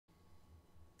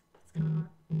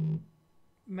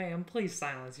Ma'am, please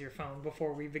silence your phone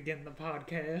before we begin the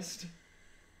podcast.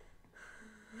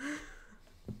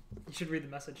 You should read the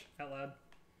message out loud.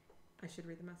 I should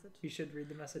read the message? You should read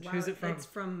the message. Wow, who's it from? It's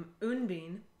from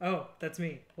Unbean. Oh, that's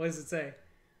me. What does it say?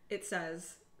 It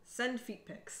says, send feet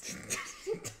pics.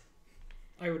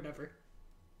 I would never.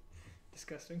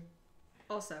 Disgusting.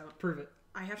 Also, prove it.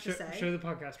 I have to say... Show the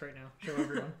podcast right now. Show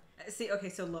everyone. See, okay,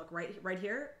 so look, right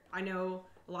here, I know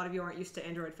a lot of you aren't used to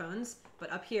Android phones,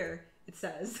 but up here, it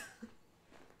says...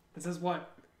 It says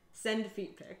what? Send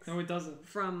feet pics. No, it doesn't.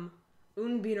 From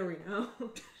Unbeanerino.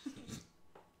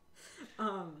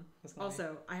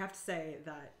 Also, I have to say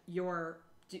that your...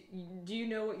 Do you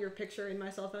know what your picture in my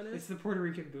cell phone is? It's the Puerto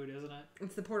Rican boot, isn't it?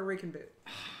 It's the Puerto Rican boot.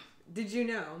 Did you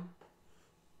know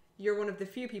you're one of the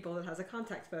few people that has a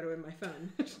contact photo in my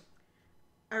phone?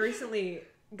 I recently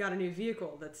got a new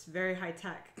vehicle that's very high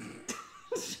tech.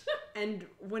 And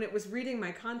when it was reading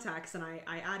my contacts and I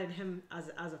added him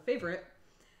as a favorite,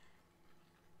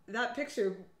 that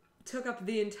picture took up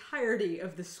the entirety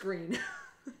of the screen.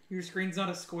 Your screen's not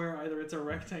a square either; it's a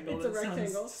rectangle. It's a rectangle.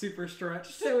 Sounds super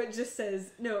stretched. So it just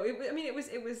says no.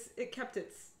 It kept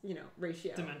its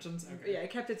ratio. Dimensions. Okay. Yeah, it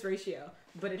kept its ratio,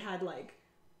 but it had like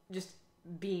just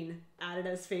Bean added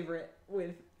as favorite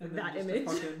with that image.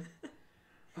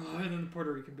 Oh, and then the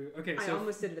Puerto Rican boot. Okay, so I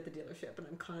almost did it at the dealership, and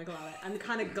I'm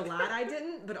kind of glad I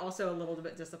didn't, but also a little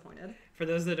bit disappointed. For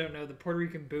those that don't know, the Puerto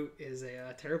Rican boot is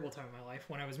a terrible time in my life.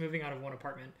 When I was moving out of one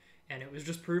apartment, and it was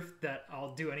just proof that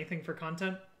I'll do anything for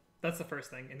content. That's the first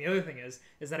thing, and the other thing is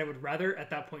that I would rather at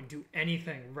that point do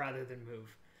anything rather than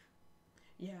move.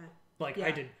 Yeah.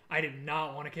 I did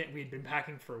not want to. We had been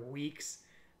packing for weeks.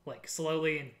 Like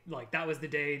slowly, and like that was the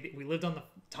day that we lived on the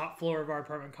top floor of our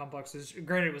apartment complexes.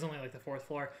 Granted, it was only like the 4th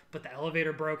floor, but the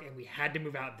elevator broke and we had to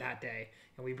move out that day.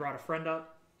 And we brought a friend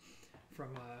up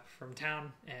from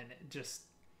town, and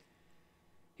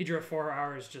he drove 4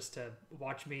 hours just to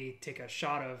watch me take a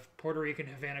shot of Puerto Rican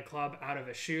Havana Club out of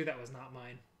a shoe that was not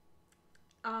mine.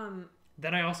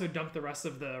 Then I also dumped the rest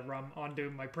of the rum onto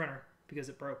my printer because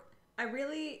it broke. I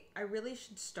really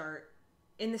should start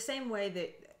in the same way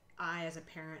that I, as a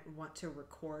parent, want to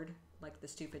record like the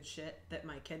stupid shit that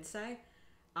my kids say,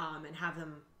 and have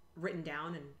them written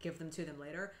down and give them to them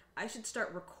later. I should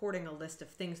start recording a list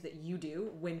of things that you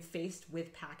do when faced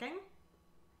with packing,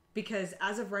 because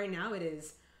as of right now, it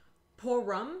is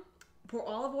pour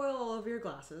olive oil all over your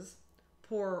glasses,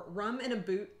 pour rum in a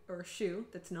boot or a shoe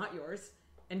that's not yours,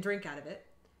 and drink out of it.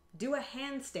 Do a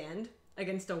handstand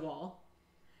against a wall.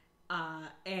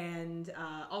 And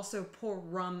also pour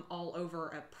rum all over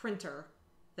a printer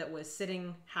that was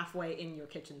sitting halfway in your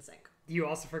kitchen sink. You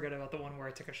also forgot about the one where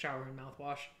I took a shower in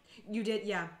mouthwash. You did,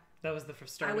 yeah. That was the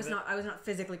first start. I was not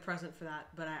physically present for that,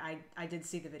 but I did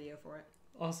see the video for it.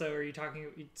 Also, are you talking?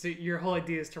 So your whole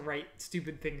idea is to write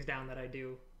stupid things down that I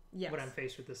do when I'm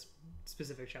faced with this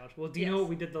specific challenge. Well, do you know what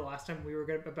we did the last time we were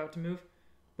about to move?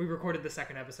 We recorded the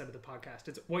 2nd episode of the podcast.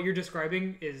 It's what you're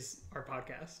describing is our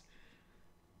podcast.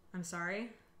 I'm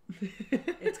sorry.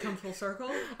 It's come full circle.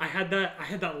 I had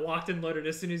that locked and loaded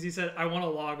as soon as you said I want a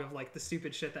log of like the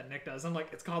stupid shit that Nick does. I'm like,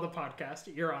 it's called a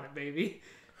podcast. You're on it, baby.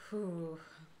 Whew.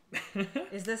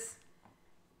 Is this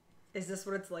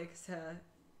what it's like to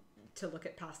look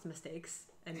at past mistakes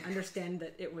and understand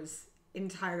that it was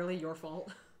entirely your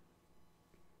fault?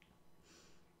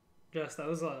 Jess, that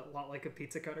was a lot like a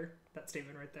pizza cutter. That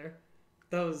statement right there.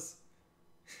 That was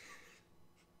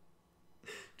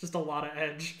just a lot of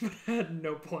edge, but had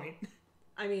no point.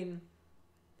 I mean,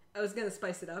 I was going to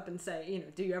spice it up and say,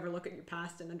 do you ever look at your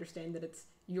past and understand that it's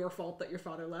your fault that your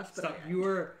father left? But Stop.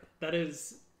 That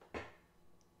is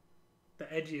the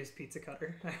edgiest pizza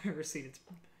cutter I've ever seen. It's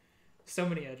so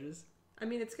many edges. I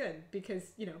mean, it's good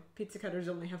because, pizza cutters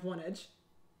only have one edge.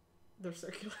 They're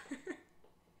circular.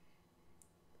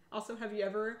 Also, have you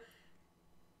ever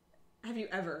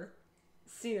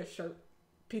seen a sharp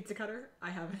pizza cutter?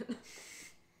 I haven't.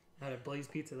 Had a Blaze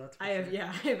Pizza, that's for I have, sure.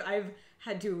 Yeah. I've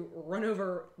had to run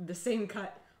over the same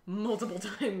cut multiple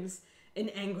times in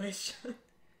anguish.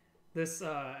 This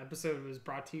episode was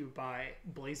brought to you by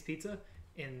Blaze Pizza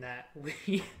in that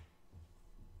Blaze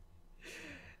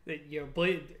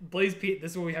Pizza,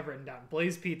 this is what we have written down.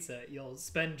 Blaze Pizza, you'll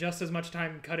spend just as much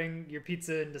time cutting your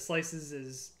pizza into slices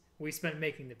as we spent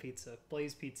making the pizza.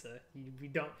 Blaze Pizza. We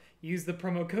don't use the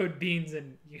promo code BEANS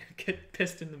and you get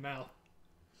pissed in the mouth.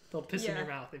 They'll piss in your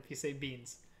mouth if you say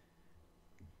beans.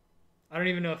 I don't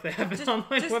even know if they have it on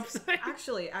my website.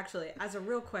 Actually, as a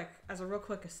real quick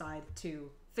aside to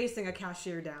facing a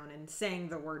cashier down and saying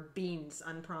the word beans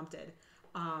unprompted,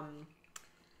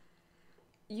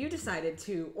 you decided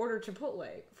to order Chipotle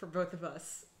for both of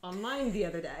us online the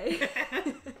other day.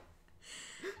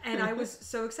 And I was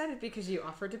so excited because you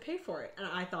offered to pay for it. And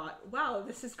I thought, wow,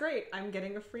 this is great. I'm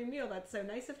getting a free meal. That's so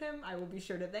nice of him. I will be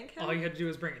sure to thank him. All you had to do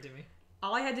was bring it to me.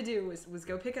 All I had to do was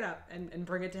go pick it up and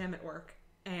bring it to him at work.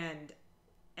 And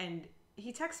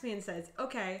he texts me and says,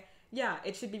 okay, yeah,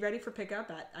 it should be ready for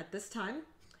pickup at this time.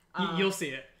 You'll see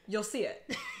it. You'll see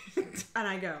it. And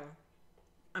I go,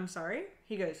 I'm sorry?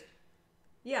 He goes,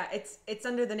 yeah, it's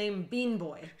under the name Bean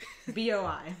Boy.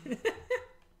 B-O-I.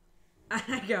 And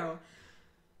I go,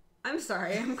 I'm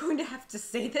sorry, I'm going to have to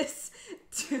say this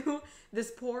to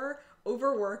this poor,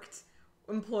 overworked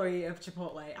employee of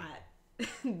Chipotle at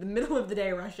the middle of the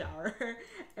day rush hour,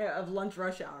 of lunch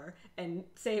rush hour, and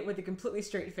say it with a completely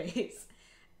straight face.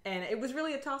 And it was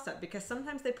really a toss-up, because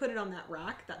sometimes they put it on that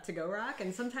rack, that to-go rack,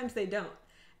 and sometimes they don't.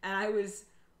 And I was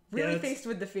really faced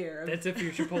with the fear. That's if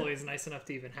your Chipotle is nice enough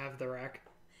to even have the rack.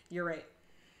 You're right.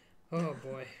 Oh,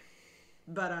 boy.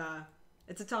 But,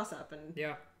 it's a toss-up, and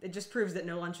yeah, it just proves that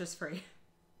no lunch is free.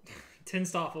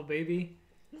 Tinstoffel, baby.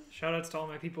 Shout-outs to all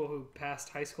my people who passed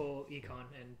high school econ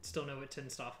and still know what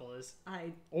Tinstoffel is.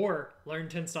 Or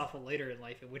learned Tinstoffel later in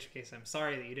life, in which case I'm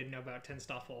sorry that you didn't know about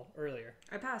Tinstoffel earlier.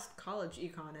 I passed college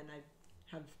econ, and I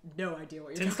have no idea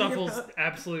what you're talking about. Tinstoffel's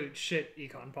absolute shit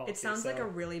econ policy. It sounds like a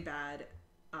really bad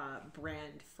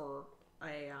brand for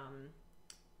a,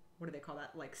 what do they call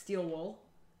that? Like steel wool?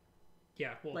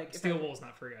 Yeah, well, like steel wool is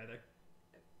not free either.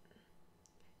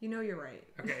 You know you're right.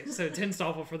 Okay, so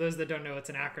Tinstoffel, for those that don't know,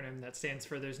 it's an acronym that stands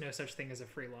for There's No Such Thing as a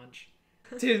Free Lunch.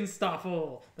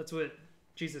 Tinstoffel! That's what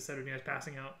Jesus said when he was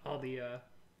passing out all the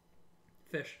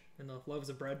fish and the loaves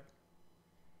of bread.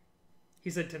 He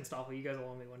said Tinstoffel, you guys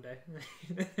will owe me one day.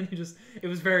 And it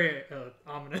was very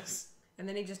ominous. And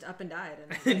then he just up and died.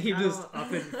 And he just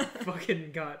up and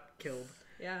fucking got killed.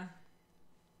 Yeah.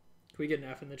 Can we get an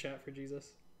F in the chat for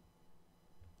Jesus?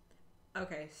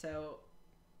 Okay, so...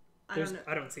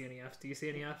 I don't see any Fs. Do you see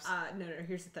any Fs? No,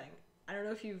 here's the thing. I don't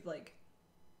know if you've, do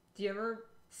you ever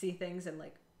see things and,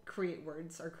 create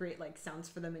words or create, sounds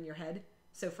for them in your head?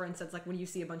 So, for instance, when you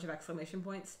see a bunch of exclamation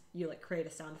points, you, create a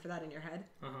sound for that in your head?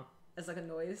 Uh-huh. As, a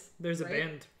noise. There's right? a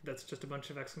band that's just a bunch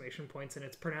of exclamation points, and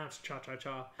it's pronounced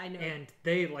cha-cha-cha. I know. And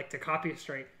they like to copyright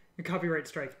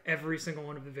strike every single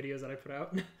one of the videos that I put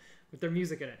out with their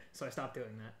music in it. So I stopped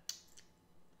doing that.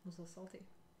 It was a little salty.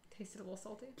 Tasted a little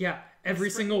salty. Yeah, every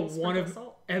single one of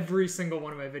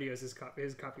my videos is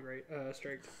copyright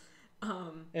striked.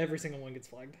 Every single one gets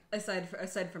flagged.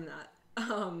 Aside from that,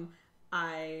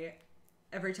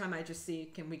 every time I just see,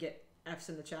 can we get F's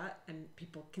in the chat, and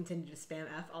people continue to spam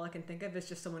F, all I can think of is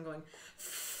just someone going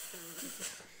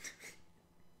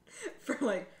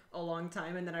for a long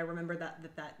time, and then I remember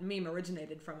that meme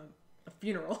originated from a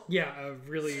funeral. Yeah, a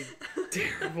really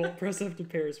terrible press up to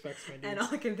pay respects, my dudes. And all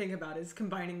I can think about is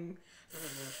combining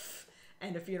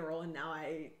and a funeral, and now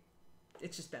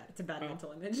it's just bad. It's a bad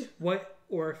mental image. What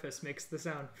orifice makes the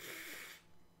sound?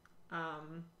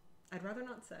 I'd rather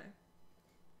not say.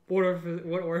 What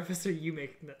orifice are you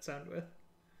making that sound with?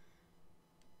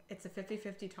 It's a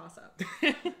 50-50 toss-up.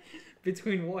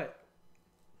 Between what?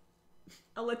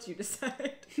 I'll let you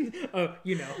decide. Oh,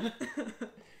 you know.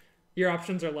 Your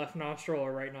options are left nostril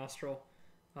or right nostril.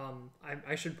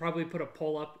 I should probably put a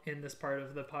poll up in this part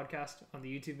of the podcast on the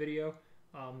YouTube video.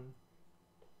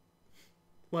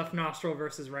 Left nostril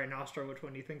versus right nostril, which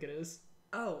one do you think it is?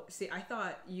 Oh, see, I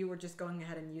thought you were just going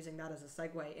ahead and using that as a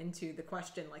segue into the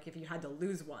question, if you had to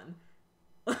lose one,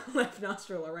 left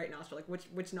nostril or right nostril,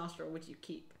 which nostril would you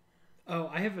keep?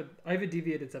 Oh, I have a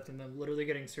deviated septum that I'm literally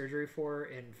getting surgery for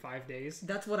in 5 days.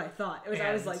 That's what I thought.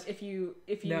 I was like, if you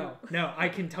No, I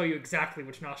can tell you exactly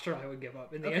which nostril I would give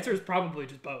up, and the answer is probably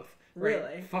just both. Right?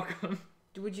 Really? Fuck them.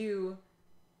 Do you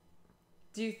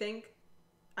think?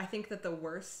 I think that the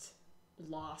worst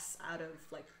loss out of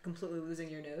completely losing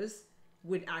your nose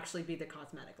would actually be the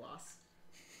cosmetic loss.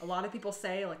 A lot of people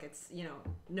say it's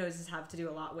noses have to do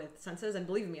a lot with senses, and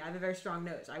believe me, I have a very strong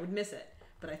nose. I would miss it.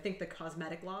 But I think the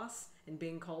cosmetic loss and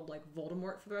being called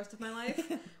Voldemort for the rest of my life,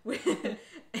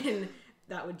 and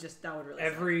that would really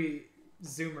every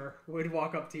Zoomer would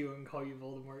walk up to you and call you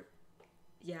Voldemort.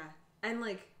 Yeah, and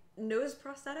nose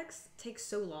prosthetics take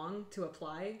so long to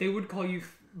apply. They would call you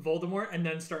Voldemort and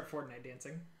then start Fortnite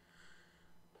dancing.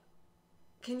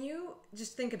 Can you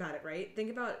just think about it, right?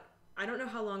 Think about, I don't know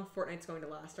how long Fortnite's going to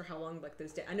last or how long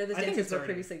those I know those dances were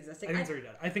previously existing. I think it's already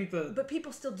done. But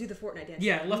people still do the Fortnite dance.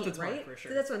 Yeah, it left its mark for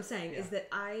sure. So that's what I'm saying, is that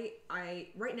I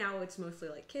right now it's mostly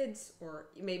kids or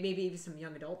maybe even some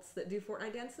young adults that do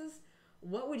Fortnite dances.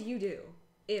 What would you do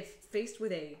if faced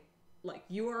with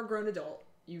you are a grown adult,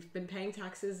 you've been paying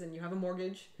taxes and you have a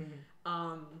mortgage,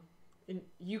 and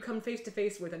you come face to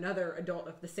face with another adult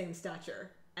of the same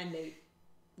stature, and they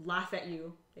laugh at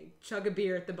you, they chug a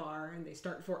beer at the bar, and they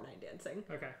start Fortnite dancing.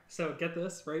 Okay, so get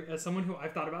this, right? As someone who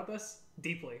I've thought about this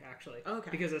deeply, actually.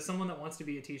 Okay. Because as someone that wants to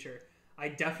be a teacher, I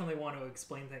definitely want to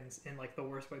explain things in like the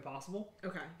worst way possible.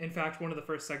 Okay. In fact, one of the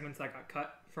first segments that got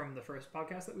cut from the first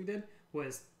podcast that we did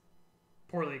was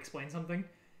poorly explain something,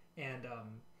 and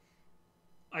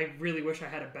I really wish I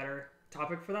had a better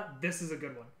topic for that. This is a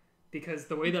good one, because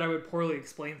the way that I would poorly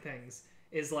explain things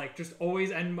is like just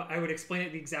always I would explain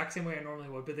it the exact same way I normally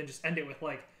would, but then just end it with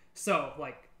like, so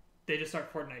like they just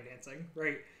start Fortnite dancing,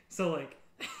 right? So like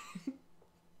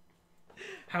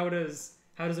how does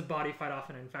a body fight off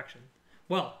an infection?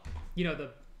 Well, you know,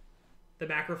 the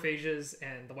macrophages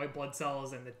and the white blood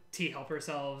cells and the T helper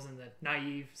cells and the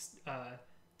naive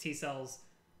T cells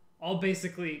all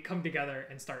basically come together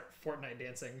and start Fortnite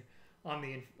dancing on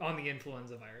the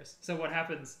influenza virus. So what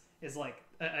happens is like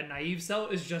a naive cell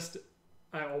is just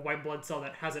a white blood cell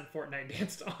that hasn't Fortnite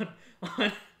danced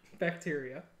on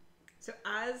bacteria. So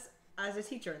as a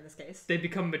teacher in this case, they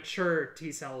become mature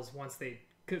T cells once they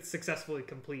successfully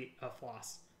complete a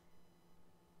floss.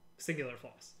 Singular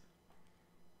floss.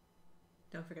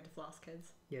 Don't forget to floss,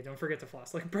 kids. Yeah, don't forget to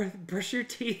floss. Like, brush your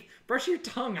teeth. Brush your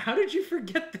tongue. How did you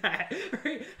forget that?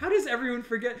 Right? How does everyone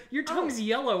forget? Your tongue's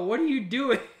yellow. What are you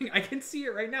doing? I can see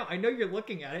it right now. I know you're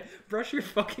looking at it. Brush your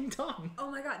fucking tongue. Oh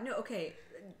my god, no, okay.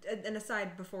 An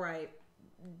aside before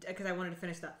because I wanted to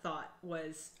finish that thought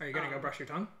was... Are you going to go brush your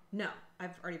tongue? No,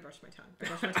 I've already brushed my tongue. I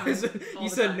brush my tongue you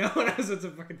said no, and I was about to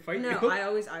fucking fight you. No, I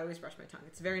always brush my tongue.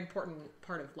 It's a very important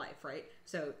part of life, right?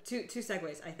 So two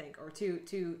segues, I think, or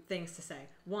two things to say.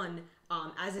 One,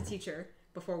 as a teacher,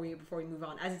 before we move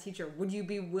on, as a teacher, would you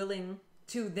be willing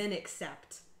to then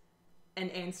accept an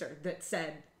answer that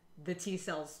said the T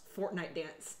cells Fortnite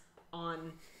dance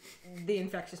on the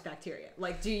infectious bacteria?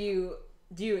 Like, do you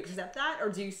accept that, or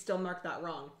do you still mark that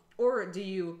wrong, or do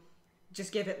you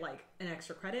just give it like an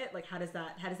extra credit? Like, how does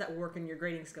that work in your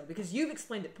grading skill? Because you've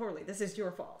explained it poorly. This is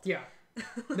your fault. Yeah.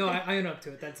 No, I own up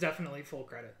to it. That's definitely full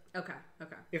credit. Okay.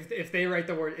 If they write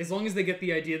the word, as long as they get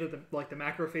the idea that the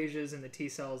macrophages and the T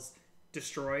cells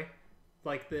destroy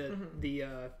like the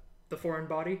foreign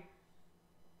body,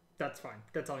 that's fine.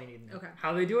 That's all you need to know. Okay.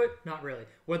 How they do it, not really.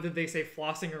 Whether they say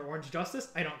flossing or orange justice,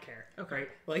 I don't care. Okay. Right?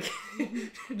 Like,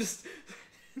 just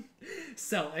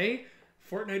cell A,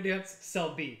 Fortnite dance,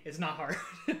 cell B. It's not hard.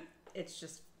 It's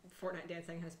just Fortnite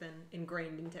dancing has been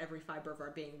ingrained into every fiber of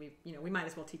our being. We might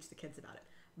as well teach the kids about it.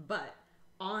 But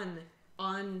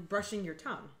on brushing your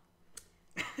tongue,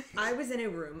 I was in a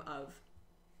room of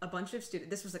a bunch of students.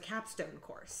 This was a capstone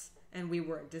course, and we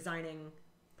were designing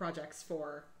projects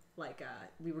for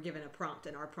we were given a prompt,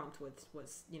 and our prompt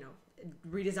was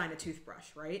redesign a toothbrush,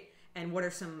 right? And what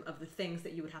are some of the things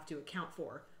that you would have to account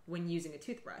for when using a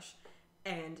toothbrush?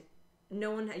 And no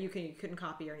one you couldn't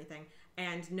copy or anything,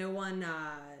 and no one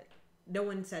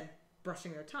said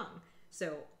brushing their tongue.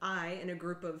 So I, in a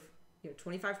group of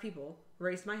 25 people,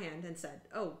 raised my hand and said,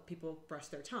 "Oh, people brush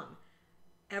their tongue."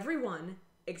 Everyone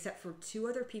except for two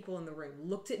other people in the room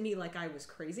looked at me like I was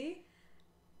crazy.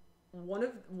 One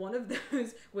of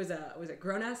those was a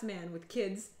grown-ass man with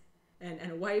kids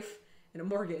and a wife and a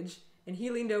mortgage, and he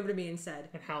leaned over to me and said...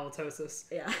 And halitosis.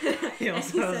 Yeah.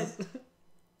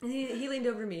 He leaned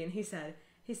over to me and he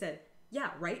said,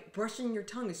 "Yeah, right? Brushing your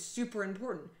tongue is super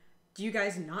important. Do you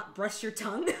guys not brush your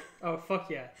tongue?" Oh, fuck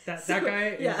yeah. That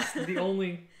guy is the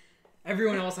only...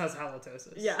 Everyone else has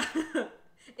halitosis. Yeah.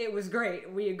 It was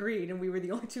great. We agreed, and we were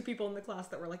the only two people in the class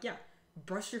that were like, yeah,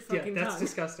 brush your fucking tongue. Yeah, that's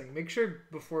disgusting. Make sure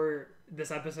before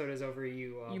this episode is over,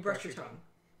 you brush your tongue.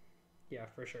 Yeah,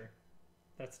 for sure.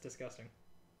 That's disgusting.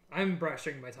 I'm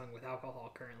brushing my tongue with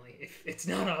alcohol currently, if it's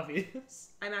not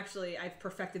obvious. I've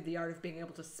perfected the art of being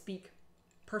able to speak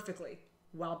perfectly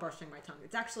while brushing my tongue.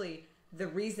 It's actually the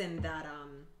reason that,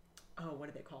 what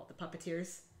do they call it? The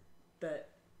puppeteers?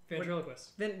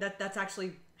 Ventriloquists. That's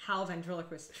actually how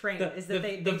ventriloquists train.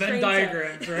 The Venn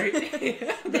diagrams, right?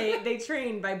 they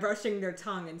train by brushing their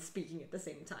tongue and speaking at the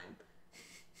same time.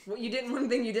 One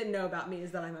thing you didn't know about me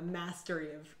is that I'm a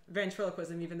mastery of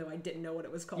ventriloquism, even though I didn't know what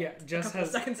it was called. Yeah, Jess a couple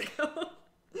seconds ago.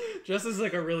 Jess is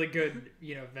like a really good,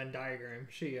 Venn diagram.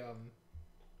 She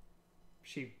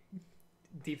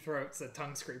deep throats a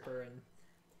tongue scraper and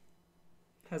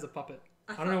has a puppet.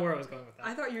 I don't know where I was going with that.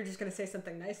 I thought you were just going to say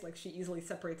something nice, like she easily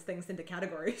separates things into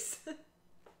categories.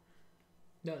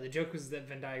 No, the joke was that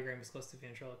Venn diagram is close to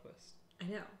ventriloquist. I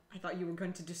know. I thought you were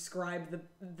going to describe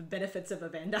the benefits of a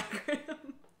Venn diagram.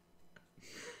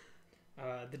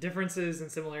 The differences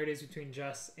and similarities between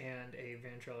Jess and a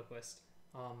ventriloquist.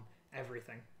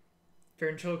 Everything.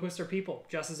 Ventriloquists are people.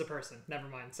 Jess is a person. Never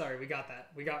mind. Sorry, we got that.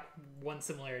 We got one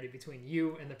similarity between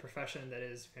you and the profession that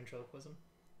is ventriloquism.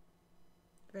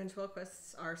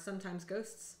 Ventriloquists are sometimes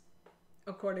ghosts,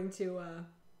 according to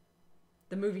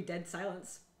the movie Dead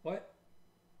Silence. What?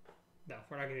 No,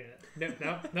 we're not getting it.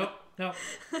 No.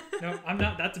 I'm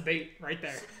not. That's bait right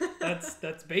there.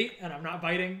 That's bait, and I'm not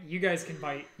biting. You guys can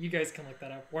bite. You guys can look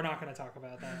that up. We're not going to talk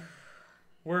about that.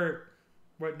 We're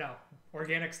no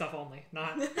organic stuff only,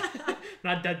 not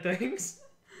not dead things.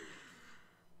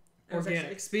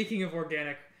 Organic. Speaking of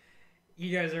organic,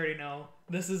 you guys already know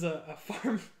this is a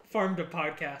farm to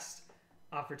podcast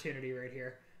opportunity right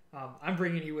here. I'm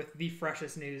bringing you with the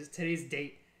freshest news. Today's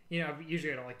date.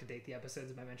 Usually I don't like to date the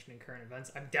episodes by mentioning current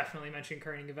events. I'm definitely mentioning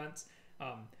current events.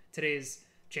 Today is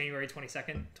January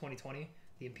 22nd, 2020.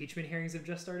 The impeachment hearings have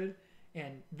just started.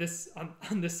 And this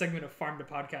on this segment of Farm to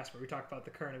Podcast where we talk about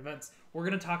the current events, we're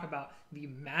going to talk about the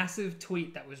massive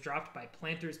tweet that was dropped by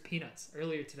Planters Peanuts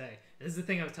earlier today. This is the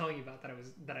thing I was telling you about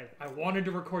that I wanted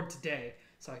to record today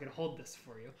so I could hold this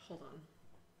for you. Hold on.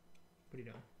 What are you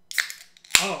doing?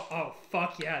 Oh,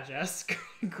 fuck yeah, Jess.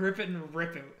 Grip it and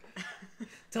rip it.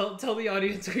 Tell the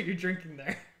audience what you're drinking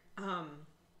there.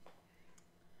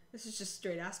 This is just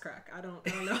straight ass crack. I don't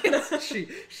know.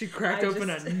 she cracked open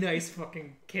a nice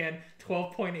fucking can,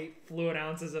 12.8 fluid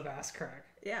ounces of ass crack.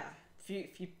 Yeah. If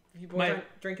you boys aren't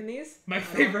drinking these, my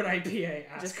favorite IPA,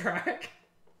 ass crack.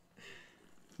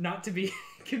 Not to be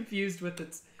confused with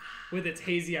its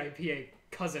hazy IPA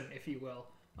cousin, if you will,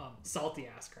 salty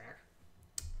ass crack.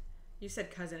 You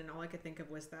said cousin, and all I could think of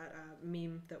was that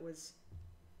meme that was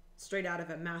straight out of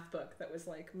a math book that was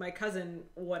like, my cousin,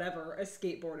 whatever, a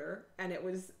skateboarder, and it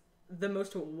was the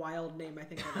most wild name I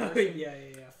think I've ever seen. Yeah.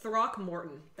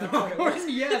 Throckmorton. That's what it was.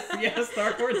 Yes,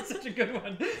 Throckmorton's such a good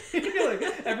one.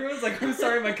 Everyone's like, I'm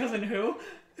sorry, my cousin who?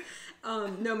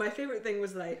 No, my favorite thing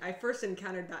was that I first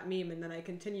encountered that meme, and then I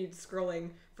continued scrolling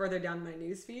further down my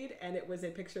newsfeed, and it was a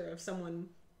picture of someone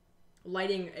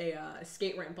lighting a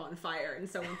skate ramp on fire, and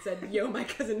someone said, yo, my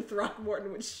cousin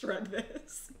Throckmorton would shred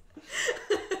this.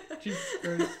 Jesus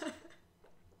Christ.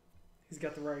 He's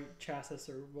got the right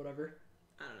chassis or whatever.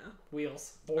 I don't know.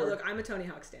 Wheels. Oh, look, I'm a Tony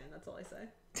Hawk stan, that's all I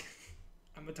say.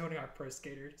 I'm a Tony Hawk Pro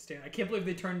Skater stan. I can't believe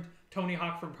they turned Tony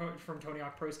Hawk from Tony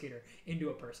Hawk Pro Skater into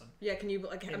a person. Yeah, can you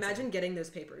imagine getting those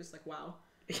papers? Like, wow.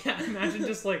 Yeah, imagine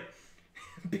just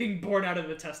being born out of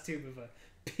the test tube of a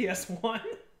PS1.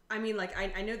 I mean,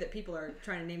 I know that people are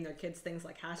trying to name their kids things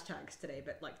like hashtags today,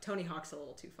 but Tony Hawk's a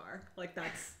little too far.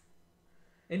 That's.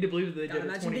 And to believe that they did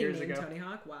it 20 years ago. Tony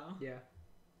Hawk, wow. Yeah.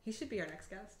 He should be our next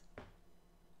guest.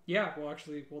 Yeah,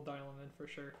 we'll dial him in for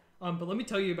sure. But let me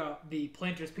tell you about the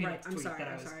Planters Peanuts tweet I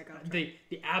got the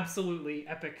absolutely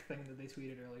epic thing that they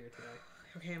tweeted earlier today.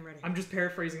 Okay, I'm ready. I'm just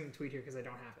paraphrasing the tweet here because I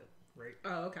don't have it, right?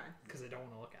 Oh, okay. Because I don't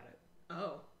want to look at it.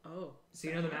 Oh. So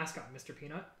you know the mascot, Mr.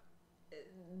 Peanut?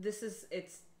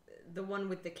 It's the one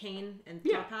with the cane and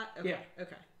Yeah. top hat? Okay. Yeah.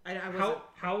 Okay. I wasn't...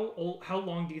 How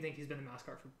long do you think he's been the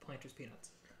mascot for Planters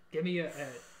Peanuts? Give me a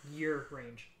year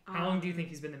range. How long do you think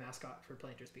he's been the mascot for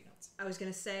Planters Peanuts? I was going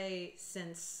to say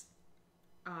since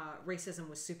racism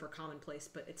was super commonplace,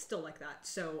 but it's still like that.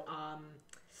 So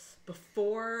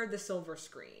before the silver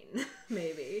screen,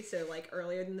 maybe. So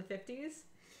earlier than the 50s,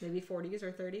 maybe 40s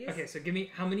or 30s. Okay, so give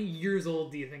me, how many years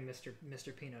old do you think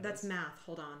Mr. Peanut is? That's math.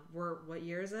 Hold on. What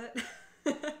year is it?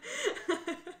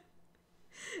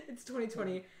 It's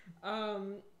 2020.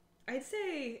 I'd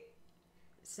say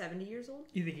 70 years old.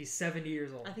 You think he's 70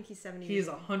 years old? I think he's 70 He years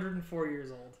is 104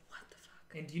 years old. What the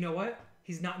fuck? And do you know what?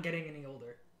 He's not getting any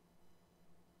older.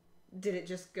 Did it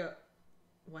just go...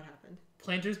 What happened?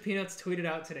 Planters Peanuts tweeted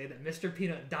out today that Mr.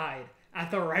 Peanut died at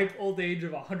the ripe old age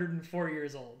of 104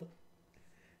 years old.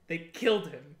 They killed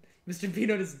him. Mr.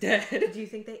 Peanut is dead. Do you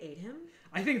think they ate him?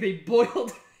 I think they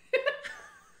boiled him.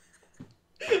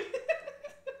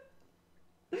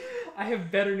 I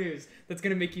have better news that's going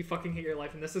to make you fucking hate your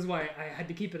life, and this is why I had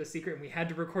to keep it a secret, and we had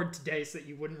to record today so that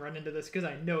you wouldn't run into this, because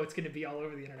I know it's going to be all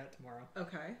over the internet tomorrow.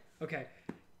 Okay.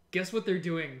 Guess what they're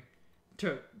doing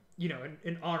to,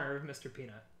 in honor of Mr.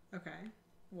 Peanut? Okay.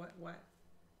 What?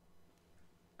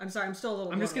 I'm sorry, I'm still a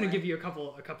little... I'm just going to give you a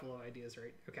couple of ideas,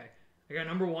 right? Okay. I got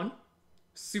number 1,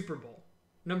 Super Bowl.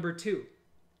 Number 2,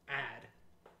 ad.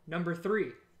 Number 3,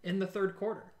 in the third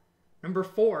quarter. Number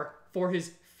 4, for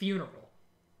his funeral.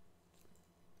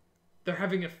 They're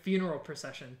having a funeral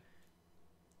procession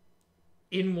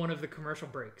in one of the commercial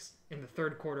breaks in the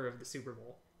third quarter of the Super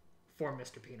Bowl for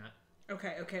Mr. Peanut.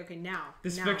 Okay. Now.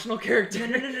 This fictional character.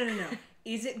 No.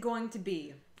 Is it going to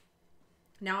be...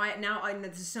 Now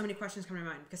there's so many questions coming to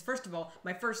my mind. Because first of all,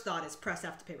 my first thought is press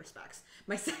F to pay respects.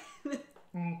 My second...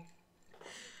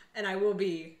 And I will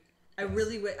be... I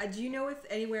really would... do you know if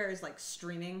anywhere is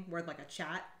streaming where a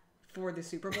chat for the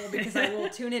Super Bowl because I will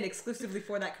tune in exclusively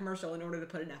for that commercial in order to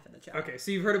put an F in the chat. Okay,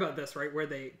 so you've heard about this, right? Where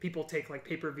people take like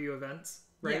pay-per-view events,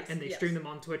 right? Yes, and they stream them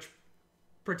on Twitch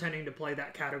pretending to play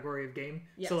that category of game.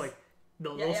 Yes. So like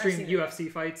they'll I've stream seen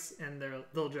UFC fights and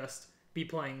they'll just be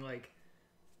playing like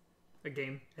a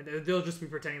game, and they'll just be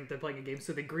pretending that they're playing a game.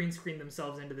 So they green screen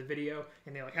themselves into the video,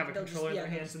 and they like have a controller in their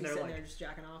hands, and they're like they're just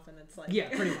jacking off, and it's like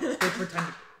pretty much they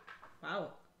pretend.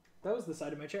 Wow, that was the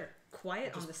side of my chair.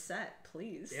 Quiet on the set,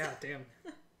 please. Yeah, damn.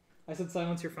 I said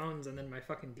silence your phones, and then my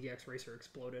fucking DX Racer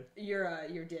exploded. Your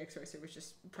DX Racer was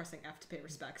just pressing F to pay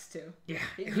respects too. Yeah,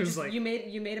 it was like you made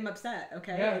him upset.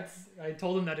 Okay. Yeah, I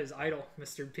told him that his idol,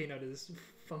 Mr. Peanut, is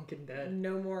fucking dead.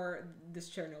 No more. This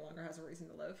chair no longer has a reason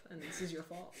to live, and this is your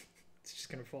fault. It's just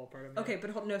gonna fall apart. Okay, but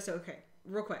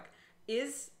real quick,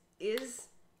 is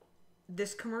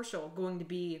this commercial going to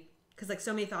be? Because like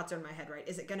so many thoughts are in my head, right?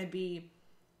 Is it going to be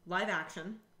live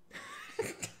action?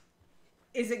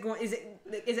 Is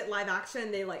it live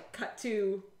action? They like cut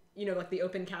to like the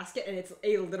open casket, and it's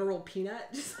a literal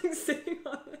peanut just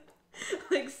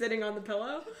like sitting on the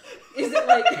pillow. Is it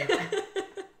like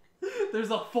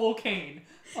there's a full cane?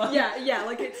 Yeah,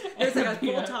 like there's like a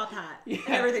full top hat and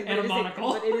everything, and a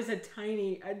monocle. But it is a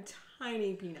tiny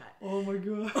peanut. Oh my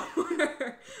god.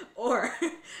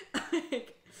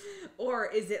 Or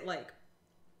is it like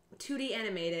 2D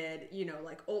animated,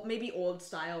 like maybe old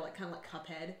style, like kind of like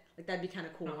Cuphead, like that'd be kind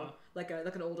of cool, like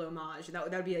an old homage.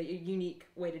 That would be a unique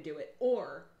way to do it.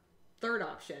 Or third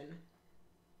option,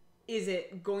 is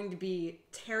it going to be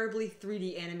terribly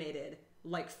 3D animated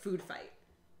like Food Fight?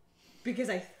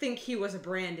 Because I think he was a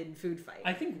brand in Food Fight.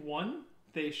 I think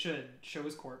they should show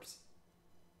his corpse.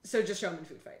 So just show him in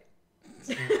Food Fight.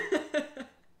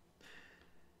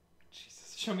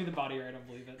 Jesus, show me the body or I don't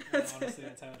believe it. Honestly,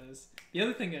 that's how it is. The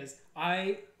other thing is,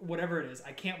 whatever it is,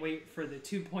 I can't wait for the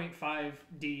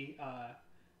 2.5D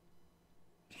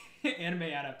anime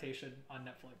adaptation on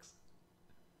Netflix.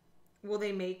 Will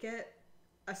they make it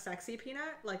a sexy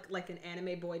peanut, like an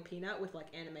anime boy peanut with like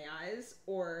anime eyes,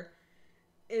 or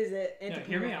is it? No,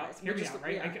 hear me out. Hear me out.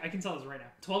 Right, yeah. I can tell this right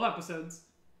now. 12 episodes.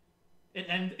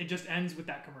 It just ends with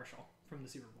that commercial from the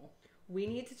Super Bowl. We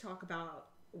need to talk about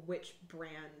which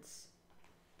brands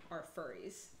are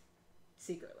furries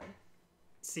secretly.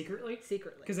 Secretly?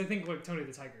 Secretly. Because I think like Tony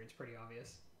the Tiger, it's pretty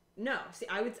obvious. No, see,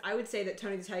 I would say that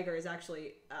Tony the Tiger is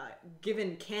actually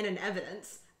given canon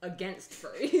evidence against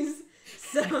furries.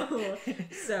 So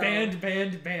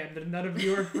banned. None of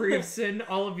you are free of sin.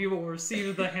 All of you will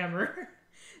receive the hammer.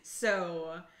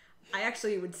 So, I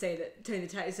actually would say that Tony the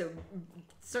Tiger. So,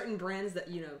 certain brands that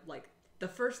like the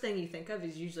first thing you think of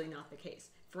is usually not the case.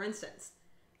 For instance,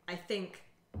 I think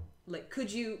like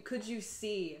could you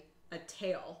see a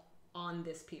tail on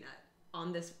this peanut?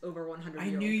 On this over 100-year-old I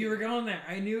knew you were going there.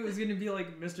 I knew it was going to be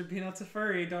like, Mr. Peanut's a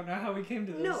furry. Don't know how we came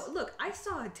to this. No, look, I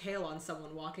saw a tail on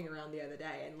someone walking around the other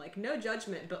day, and like, no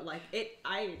judgment, but like,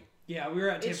 Yeah, we were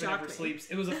at Tampa Never Sleeps.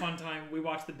 It was a fun time. We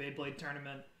watched the Beyblade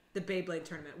tournament.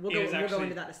 We'll go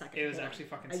into that in a second. It was actually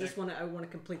fucking sick. I want to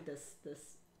complete this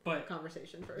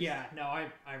conversation first. Yeah, no, I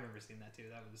remember seeing that too.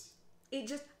 That was...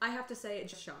 I have to say, it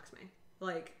just shocks me.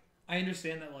 Like... I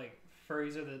understand that, like,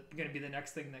 furries are going to be the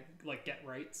next thing that, like, get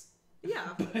rights. Yeah,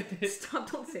 stop!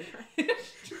 Don't say that.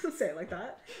 Don't say it like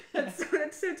that. That's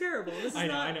so terrible. I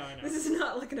know. This is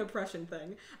not like an oppression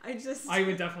thing. I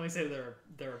would definitely say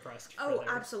they're oppressed.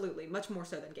 Absolutely, much more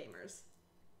so than gamers.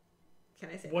 Can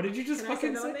I say? What did you just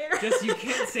fucking say? Just you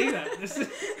can't say that. This is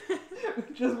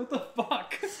just what the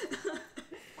fuck.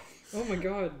 Oh my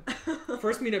god.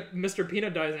 First Mr.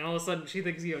 Peanut dies, and all of a sudden she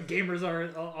thinks, gamers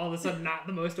are all of a sudden not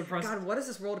the most oppressed. God, what is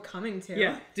this world coming to?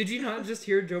 Yeah. Did you not just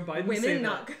hear Joe Biden say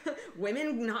that?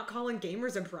 Women not calling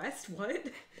gamers oppressed? What?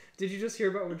 Did you just hear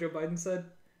about what Joe Biden said?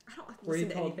 I don't listen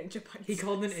to anything Joe Biden says. He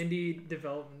called an indie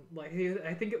development,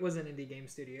 I think it was an indie game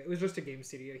studio. It was just a game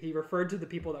studio. He referred to the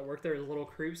people that work there as little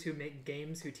creeps who make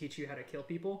games who teach you how to kill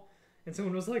people. And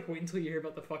someone was like, wait until you hear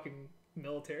about the fucking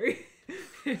military.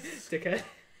 Dickhead.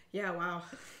 Yeah, wow.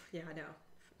 Yeah, I know.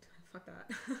 Fuck that.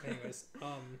 Anyways,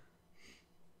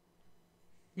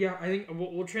 yeah, I think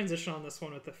we'll transition on this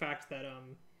one with the fact that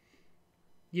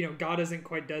God isn't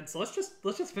quite dead. So let's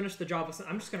just finish the job.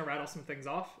 I'm just gonna rattle some things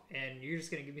off, and you're just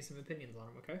gonna give me some opinions on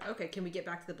them. Okay? Okay. Can we get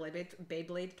back to the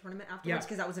Beyblade tournament afterwards?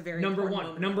 Because that was a very number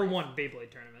one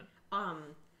Beyblade tournament.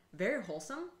 Very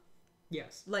wholesome.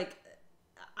 Yes. Like,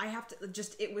 I have to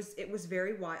just it was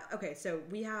very wild. Okay, so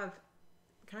we have.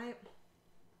 Can I?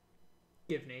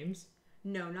 Give names?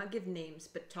 No, not give names,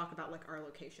 but talk about like our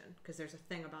location, because there's a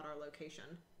thing about our location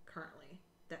currently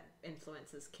that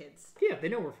influences kids. Yeah, they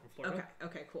know we're from Florida.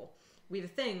 Okay, cool. We have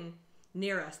a thing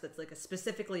near us that's like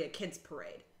specifically a kids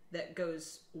parade, that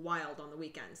goes wild on the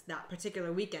weekends. That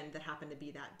particular weekend that happened to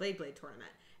be that Blade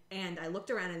tournament. And I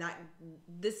looked around, and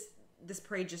this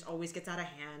parade just always gets out of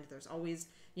hand. There's always,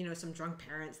 you know, some drunk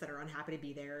parents that are unhappy to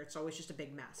be there. It's always just a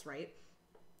big mess, right?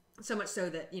 So much so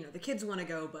that, you know, the kids want to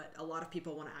go, but a lot of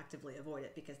people want to actively avoid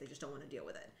it because they just don't want to deal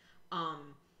with it.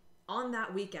 On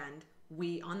that weekend,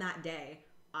 on that day,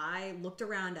 I looked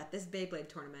around at this Beyblade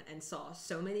tournament and saw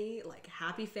so many, like,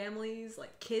 happy families,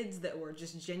 like, kids that were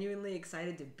just genuinely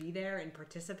excited to be there and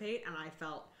participate, and I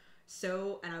felt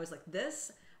and I was like,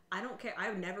 I don't care. I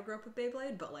would never grow up with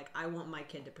Beyblade, but, like, I want my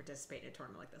kid to participate in a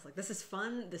tournament like this. Like, this is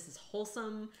fun. This is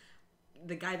wholesome.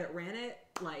 The guy that ran it,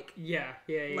 like... Yeah.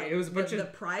 Like, it was a bunch of... The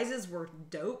prizes were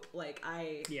dope. Like,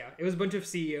 Yeah, it was a bunch of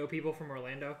CEO people from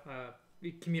Orlando.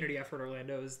 Community Effort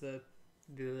Orlando is the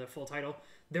full title.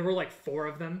 There were like 4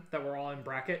 of them that were all in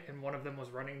bracket, and one of them was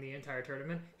running the entire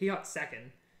tournament. He got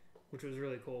second, which was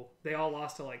really cool. They all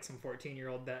lost to like some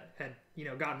 14-year-old that had, you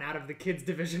know, gotten out of the kids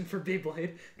division for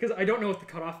Beyblade, because I don't know what the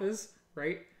cutoff is,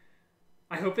 right?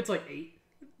 I hope it's like 8.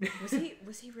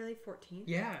 Was he really 14?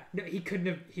 Yeah. No, he couldn't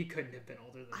have been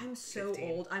older than I'm so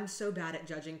 15. old. I'm so bad at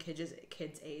judging kids'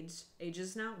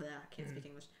 ages now. Blah, I can't speak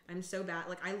English. I'm so bad.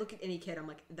 Like, I look at any kid, I'm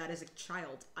like, that is a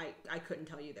child. I couldn't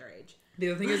tell you their age. The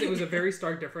other thing is, it was a very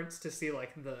stark difference to see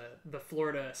like the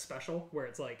Florida special, where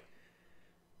it's like,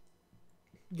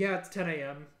 yeah, it's 10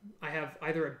 a.m. I have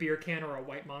either a beer can or a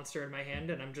White Monster in my hand,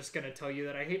 and I'm just gonna tell you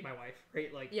that I hate my wife,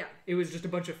 right? Like, yeah. It was just a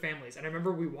bunch of families, and I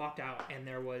remember we walked out, and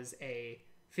there was a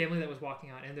family that was walking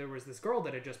out, and there was this girl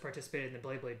that had just participated in the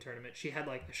Blade tournament. She had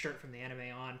like a shirt from the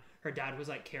anime on. Her dad was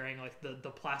like carrying like the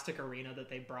plastic arena that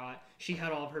they brought. She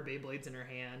had all of her Beyblades in her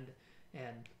hand,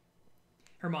 and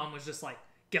her mom was just like,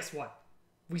 guess what?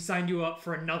 We signed you up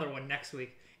for another one next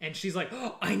week. And she's like,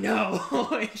 oh, I know.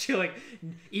 And she like,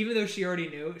 even though she already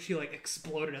knew, she like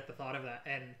exploded at the thought of that.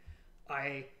 And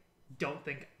I don't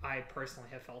think I personally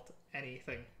have felt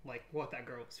anything like what that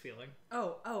girl was feeling.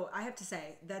 Oh, I have to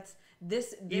say, that's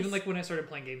this even like when I started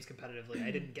playing games competitively,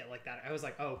 I didn't get like that. I was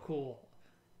like, oh, cool,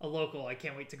 a local. I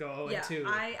can't wait to go 0-2.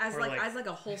 As like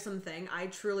a wholesome thing, I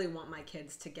truly want my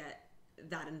kids to get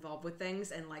that involved with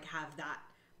things and like have that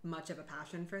much of a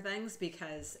passion for things,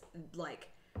 because like,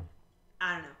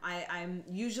 I don't know. I'm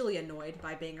usually annoyed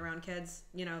by being around kids,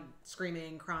 you know,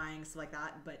 screaming, crying, stuff like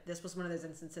that. But this was one of those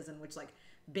instances in which, like,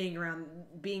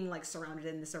 being like surrounded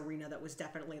in this arena that was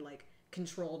definitely like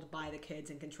controlled by the kids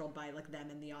and controlled by like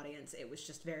them in the audience. It was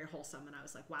just very wholesome, and I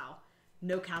was like, wow,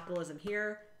 no capitalism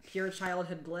here, pure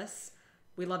childhood bliss.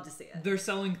 We love to see it. They're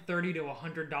selling $30 to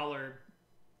 $100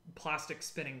 plastic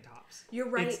spinning tops. You're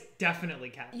right. It's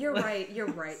definitely capitalism. You're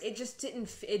right. It just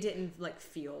didn't like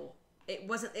feel. It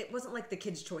wasn't like the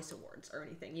Kids' Choice Awards or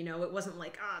anything, you know. It wasn't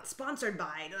like, it's sponsored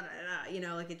by, you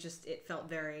know, like it felt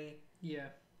very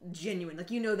genuine. Like,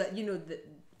 you know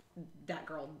that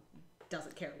girl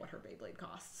doesn't care what her Beyblade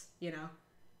costs, you know.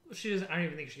 She doesn't. I don't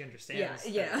even think she understands.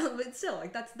 Yeah, but still,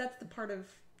 like that's part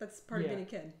of being a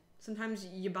kid. Sometimes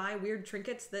you buy weird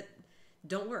trinkets that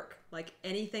don't work. Like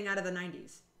anything out of the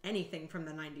 90s, anything from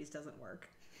the 90s doesn't work,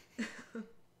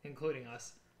 including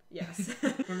us. Yes.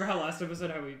 Remember how last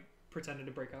episode how we pretended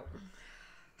to break up?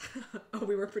 Oh,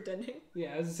 we were pretending?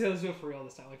 Yeah, let's do it for real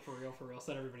this time. Like, for real,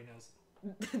 so that everybody knows.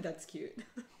 That's cute.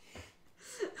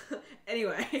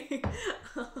 Anyway.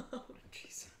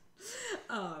 Jeez.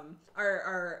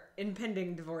 Our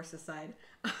impending divorce aside,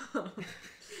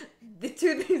 the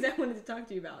 2 things I wanted to talk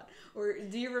to you about. Or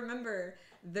do you remember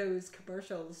those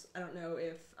commercials? I don't know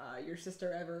if your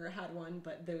sister ever had one,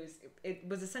 but it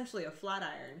was essentially a flat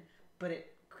iron, but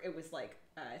it was like,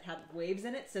 it had waves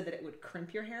in it so that it would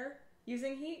crimp your hair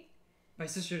using heat. My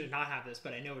sister did not have this,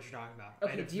 but I know what you're talking about.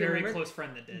 Okay, I had a very close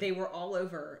friend that did. They were all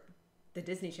over the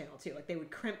Disney Channel too. Like, they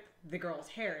would crimp the girls'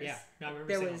 hairs. Yeah, no, I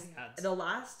remember seeing the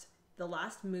ads. The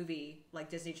last movie, like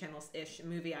Disney Channel-ish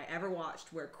movie I ever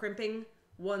watched, where crimping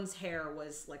one's hair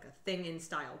was like a thing in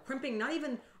style. Crimping not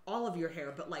even all of your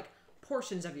hair, but like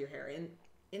portions of your hair. And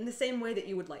in the same way that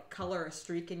you would like color a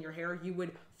streak in your hair, you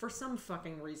would, for some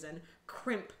fucking reason,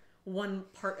 crimp one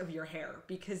part of your hair,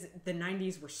 because the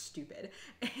 90s were stupid.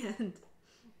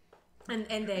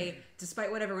 And they, despite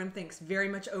what everyone thinks, very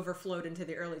much overflowed into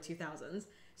the early 2000s.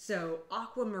 So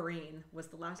Aquamarine was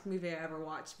the last movie I ever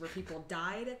watched where people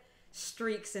dyed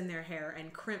streaks in their hair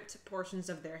and crimped portions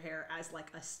of their hair as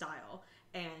like a style.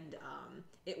 And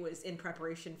it was in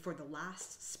preparation for the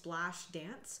last Splash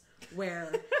dance,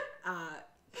 where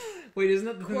wait, isn't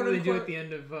that the thing that they do at the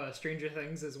end of Stranger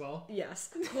Things as well?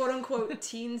 Yes, quote unquote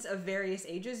teens of various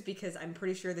ages, because I'm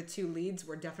pretty sure the 2 leads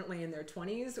were definitely in their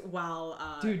 20s, while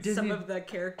some of the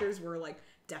characters were like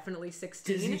definitely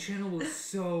 16. Disney Channel was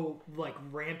so like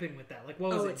ramping with that. Like,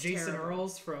 what was it? Jason terrible.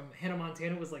 Earls from Hannah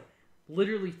Montana was like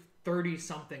literally 30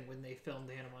 something when they filmed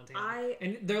Hannah Montana.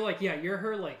 And they're like, yeah, you're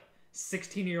her like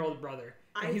 16-year-old brother.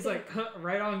 And he's like, huh,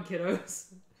 right on, kiddos.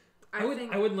 I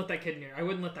wouldn't let that kid near. I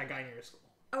wouldn't let that guy near school.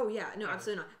 Oh yeah, no,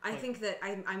 absolutely not. I think that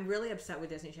I'm really upset with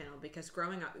Disney Channel because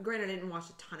growing up, granted I didn't watch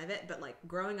a ton of it, but like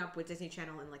growing up with Disney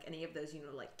Channel and like any of those,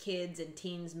 like kids and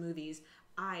teens movies,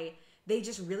 they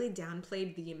just really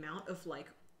downplayed the amount of like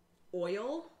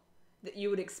oil that you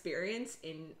would experience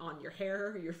on your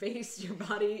hair, your face, your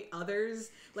body,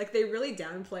 others. Like they really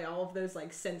downplay all of those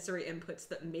like sensory inputs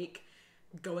that make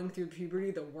going through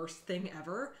puberty the worst thing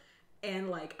ever. And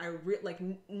like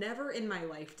never in my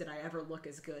life did I ever look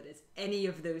as good as any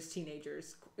of those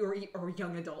teenagers or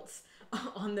young adults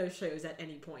on those shows at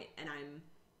any point, and I'm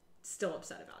still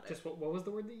upset about it. Just what was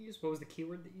the word that you used? What was the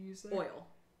keyword that you used there? Oil.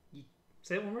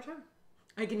 Say it one more time.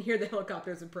 I can hear the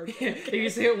helicopters approaching. If you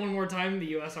say it one more time, the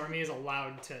U.S. Army is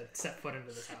allowed to set foot into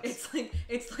this house.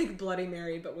 It's like Bloody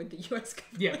Mary, but with the U.S.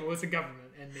 government. Yeah, but with the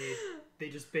government, and they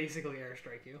just basically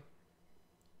airstrike you.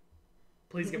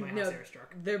 Please get my house airstruck.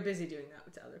 They're busy doing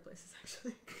that to other places,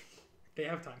 actually. They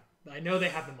have time. I know they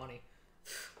have the money.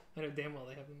 I know damn well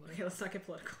they have the money. Okay, let's not get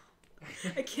political.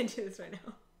 I can't do this right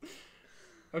now.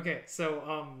 Okay,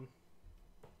 so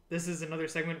this is another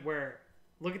segment where,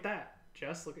 look at that.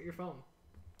 Just look at your phone.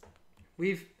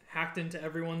 We've hacked into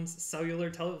everyone's cellular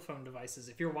telephone devices.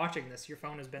 If you're watching this, your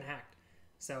phone has been hacked.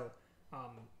 So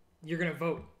you're gonna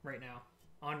vote right now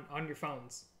on your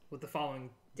phones with the following.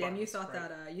 Damn, buttons,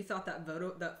 you thought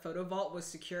that photo vault was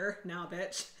secure. Now,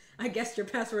 bitch. I guessed your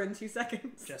password in 2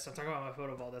 seconds. Jess, I'm talking about my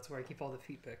photo vault. That's where I keep all the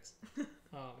feet pics.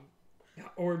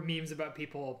 Or memes about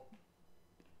people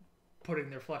putting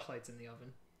their fleshlights in the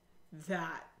oven.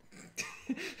 That.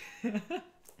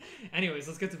 Anyways,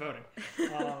 let's get to voting.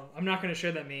 I'm not going to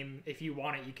share that meme. If you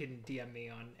want it, you can DM me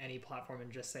on any platform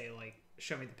and just say, like,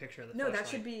 show me the picture of the fleshlight. No, that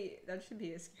should be a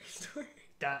scary story.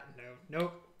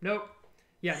 Nope.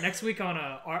 Yeah, next week on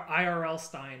IRL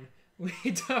Stein, we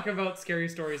talk about scary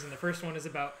stories, and the first one is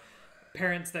about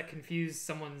parents that confuse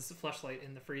someone's fleshlight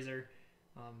in the freezer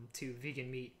to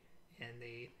vegan meat, and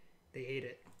they ate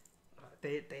it.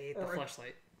 They ate the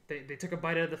fleshlight. They took a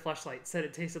bite out of the fleshlight, said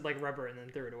it tasted like rubber, and then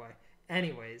threw it away.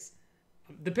 Anyways,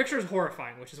 the picture is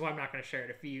horrifying, which is why I'm not going to share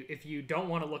it. If you don't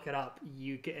want to look it up,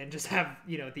 you can and just have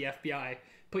the FBI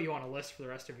put you on a list for the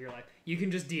rest of your life. You can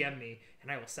just DM me,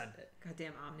 and I will send it.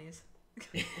 Goddamn omnis.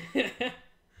 It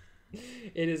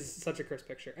is such a cursed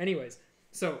picture. Anyways,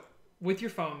 so with your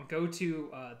phone, go to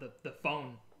the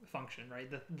phone function, right?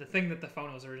 The thing that the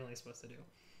phone was originally supposed to do.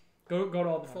 Go to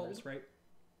all the numbers, right?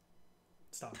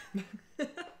 Stop. They're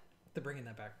bringing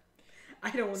that back. I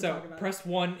don't want to talk about it. So press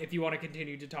 1 if you want to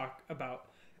continue to talk about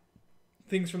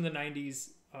things from the 90s,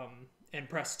 and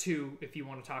press 2 if you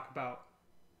want to talk about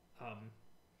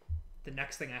the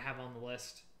next thing I have on the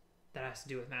list that has to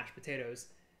do with mashed potatoes.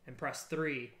 And press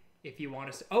 3 if you want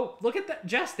us to... Oh, look at that.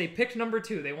 Jess, they picked number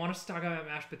 2. They want us to talk about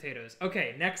mashed potatoes.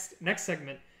 Okay, next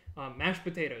segment, mashed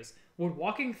potatoes. Would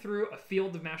walking through a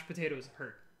field of mashed potatoes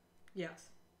hurt? Yes.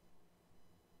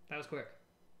 That was quick.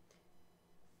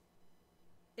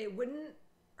 It wouldn't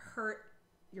hurt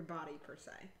your body, per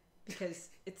se, because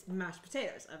it's mashed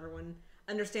potatoes. Everyone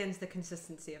understands the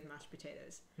consistency of mashed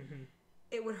potatoes. Mm-hmm.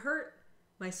 It would hurt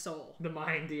my soul. The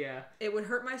mind, yeah. It would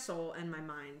hurt my soul and my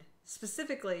mind.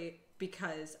 Specifically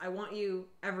because I want you,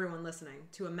 everyone listening,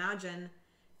 to imagine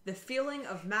the feeling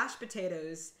of mashed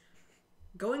potatoes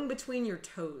going between your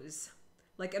toes.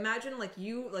 Like, imagine,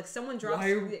 someone drops...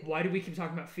 Why do we keep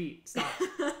talking about feet?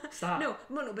 Stop. No,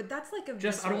 but that's like a...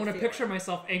 Just, I don't want to picture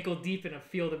myself ankle deep in a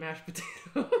field of mashed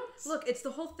potatoes. Look, it's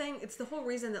the whole thing. It's the whole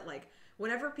reason that, like,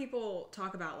 whenever people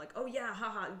talk about, like, oh yeah,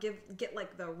 haha, get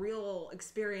like the real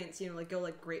experience, go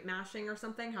like grape mashing or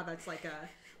something, how that's like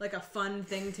a fun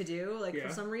thing to do,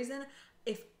 for some reason.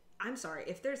 If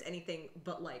there's anything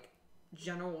but like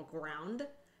general ground,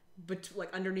 but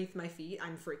like underneath my feet,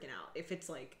 I'm freaking out. If it's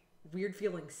like weird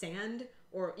feeling sand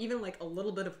or even like a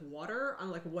little bit of water,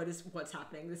 I'm like, what's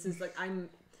happening? This is like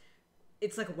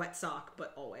it's like a wet sock,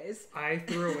 but always. I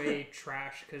threw away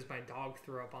trash because my dog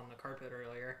threw up on the carpet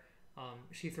earlier.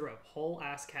 She threw up whole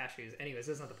ass cashews. Anyways,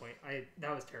 that's not the point.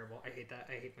 That was terrible. I hate that.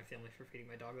 I hate my family for feeding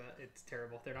my dog that. It's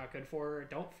terrible. They're not good for her.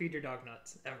 Don't feed your dog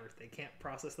nuts ever. They can't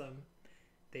process them.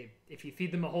 If you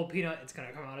feed them a whole peanut, it's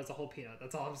gonna come out as a whole peanut.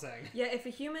 That's all I'm saying. Yeah, if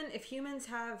humans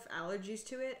have allergies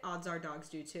to it, odds are dogs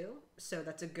do too. So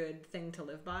that's a good thing to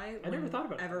live by. I never thought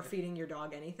about it. Ever feeding your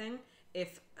dog anything,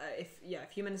 if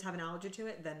humans have an allergy to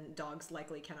it, then dogs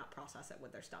likely cannot process it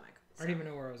with their stomach. I don't even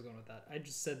know where I was going with that. I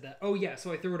just said that. Oh yeah,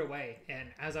 so I threw it away, and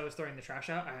as I was throwing the trash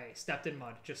out, I stepped in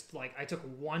mud. Just like I took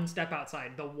one step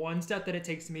outside, the one step that it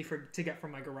takes me to get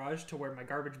from my garage to where my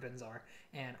garbage bins are,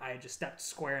 and I just stepped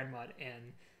square in mud,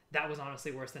 and that was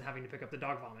honestly worse than having to pick up the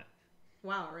dog vomit.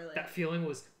 Wow, really? That feeling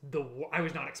was I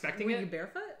was not expecting Were it. you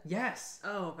barefoot? Yes.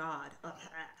 Oh God.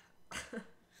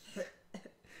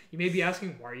 You may be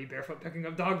asking, why are you barefoot picking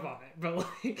up dog vomit? But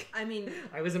like, I mean,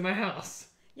 I was in my house.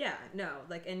 Yeah, no,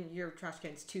 like, and your trash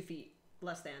can's 2 feet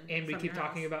less than. And we from keep your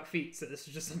talking house. about feet, so this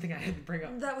is just something I had to bring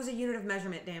up. That was a unit of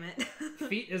measurement, damn it.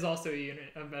 Feet is also a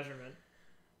unit of measurement.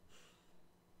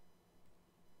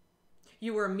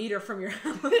 You were a meter from your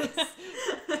house.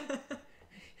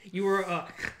 You were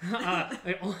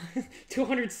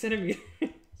 200 centimeters.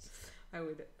 I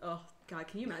would. Oh God,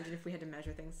 can you imagine if we had to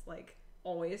measure things like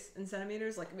always in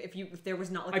centimeters? Like if there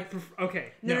was not like.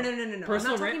 Okay. No.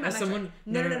 Personal I'm not rant as someone.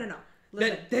 No.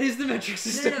 Listen. That is the metric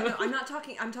system. No. I'm not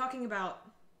talking. I'm talking about.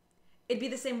 It'd be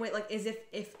the same way, like as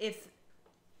if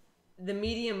the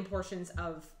medium portions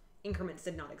of increments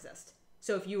did not exist.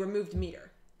 So if you removed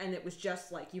meter and it was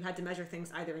just like you had to measure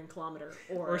things either in kilometer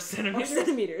or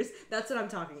centimeters. That's what I'm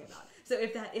talking about. So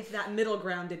if that middle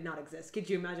ground did not exist, could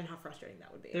you imagine how frustrating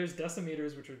that would be? There's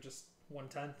decimeters, which are just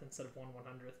 1/10 instead of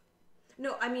 1/100th.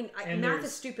 No, I mean math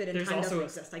is stupid and time doesn't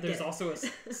exist. There's also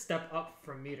a step up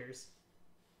from meters.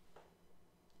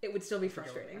 It would still be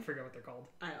frustrating. I forget what they're called.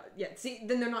 Yeah, see,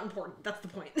 then they're not important. That's the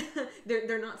point.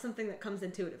 they're not something that comes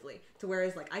intuitively. To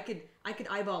whereas like I could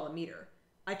eyeball a meter.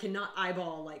 I cannot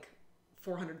eyeball like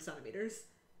 400 centimeters.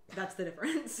 That's the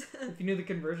difference. If you knew the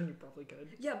conversion, you probably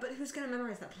could. Yeah, but who's gonna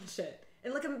memorize that bullshit?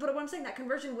 And but what I'm saying, that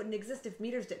conversion wouldn't exist if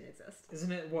meters didn't exist.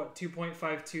 Isn't it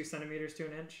 2.52 centimeters to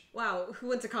an inch? Wow, who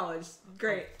went to college?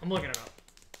 Great. I'm looking it up.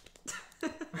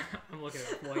 I'm looking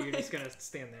it up while you're just gonna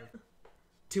stand there.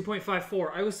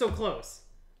 2.54. I was so close.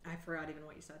 I forgot even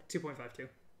what you said. 2.52.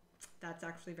 That's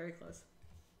actually very close.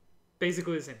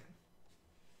 Basically the same thing.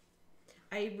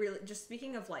 I really, just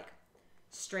speaking of like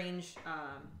strange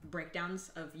breakdowns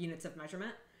of units of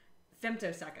measurement,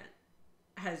 femtosecond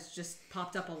has just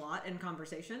popped up a lot in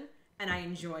conversation, and I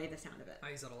enjoy the sound of it.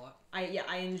 I use that a lot.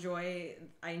 I enjoy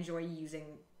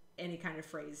using any kind of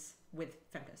phrase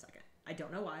with femtosecond. I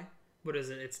don't know why. What is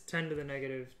it? It's 10 to the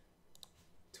negative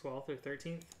 12th or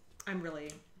 13th.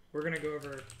 We're gonna go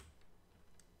over.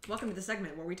 Welcome to the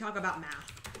segment where we talk about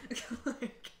math.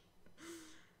 Like,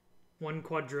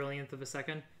 1/4 of a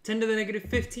second. 10 to the negative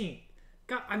 15th.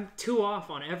 God, I'm 2 off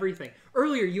on everything.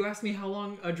 Earlier, you asked me how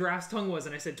long a giraffe's tongue was,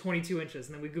 and I said 22 inches,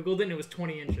 and then we Googled it, and it was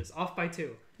 20 inches. Off by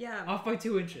 2. Yeah. Off by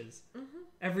 2 inches. Mm-hmm.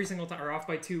 Every single time. Or off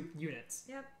by 2 units.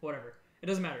 Yep. Whatever. It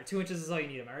doesn't matter. 2 inches is all you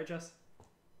need. Am I right, Jess?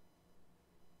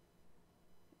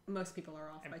 Most people are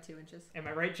off by 2 inches. Am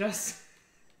I right, Jess?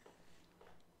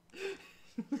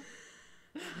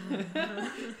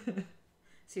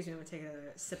 Excuse me, I'm going to take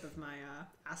a sip of my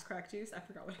ass crack juice. I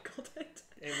forgot what I called it.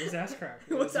 It was ass crack.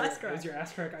 It was ass crack. It was your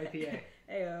ass crack IPA.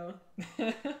 Ayo.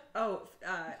 Oh,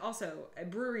 also, a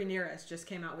brewery near us just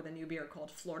came out with a new beer called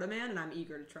Florida Man, and I'm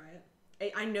eager to try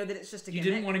it. I know that it's just a gimmick.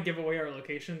 You didn't want to give away our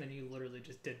location, then you literally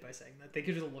just did by saying that. They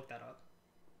could just look that up.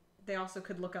 They also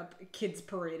could look up Kids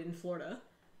Parade in Florida.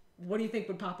 What do you think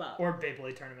would pop up? Or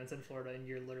Beyblade tournaments in Florida, and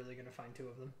you're literally going to find 2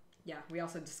 of them. Yeah, we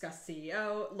also discussed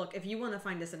CEO. Look, if you want to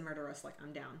find us and murder us, like,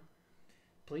 I'm down.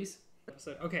 Please?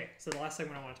 So the last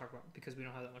segment I want to talk about, because we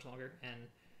don't have that much longer, and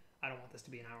I don't want this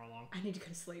to be an hour long. I need to go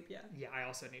to sleep, yeah. Yeah, I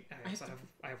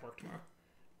have work tomorrow.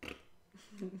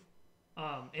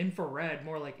 Infrared,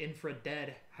 more like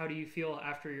infradead. How do you feel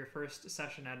after your first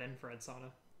session at infrared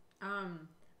sauna?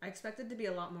 I expected to be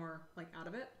a lot more, like, out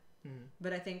of it. Mm-hmm.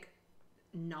 But I think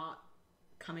not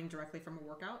coming directly from a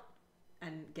workout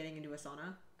and getting into a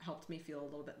sauna helped me feel a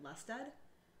little bit less dead.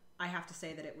 I have to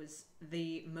say that it was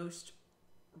the most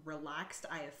relaxed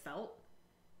I have felt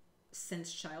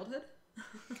since childhood.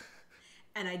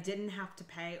 And I didn't have to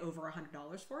pay over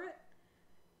 $100 for it.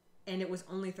 And it was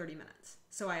only 30 minutes.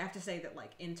 So I have to say that,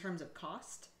 like, in terms of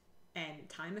cost and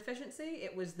time efficiency,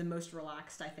 it was the most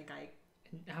relaxed I think I.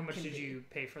 How much did you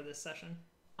pay for this session?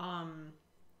 I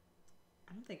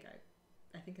don't think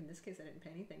I think in this case I didn't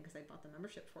pay anything because I bought the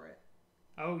membership for it.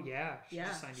 Oh yeah.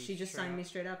 She just signed me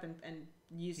straight up and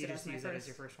used it as my first. That as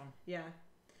your first one. Yeah.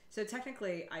 So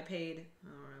technically I paid, I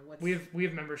don't know, what's... We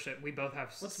have membership. We both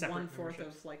have what's separate 1/4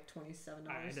 of like $27?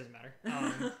 It doesn't matter.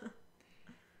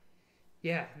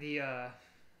 Yeah,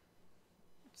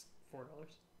 it's $4.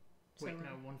 Wait,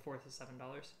 no, 1/4 is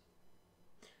 $7.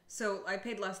 So I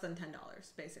paid less than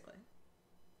 $10, basically.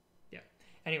 Yeah.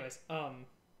 Anyways,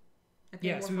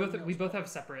 yeah, so we both have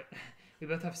separate We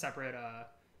both have separate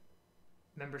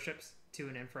memberships to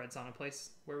an infrared sauna place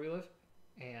where we live,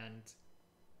 and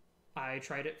I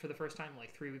tried it for the first time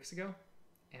like 3 weeks ago,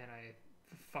 and I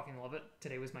fucking love it.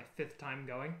 Today was my 5th time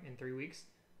going in 3 weeks.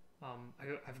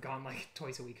 I've gone like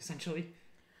twice a week essentially.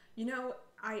 You know,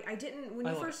 I didn't when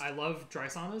you first. I love dry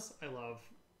saunas. I love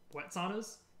wet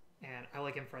saunas, and I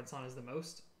like infrared saunas the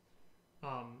most.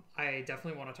 I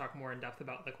definitely want to talk more in depth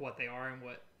about like what they are and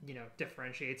what, you know,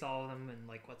 differentiates all of them and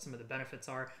like what some of the benefits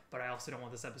are. But I also don't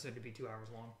want this episode to be 2 hours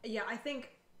long. Yeah, I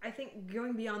think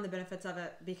going beyond the benefits of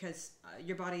it, because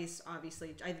your body's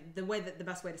obviously the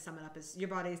best way to sum it up is your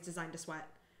body is designed to sweat.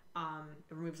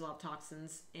 It removes a lot of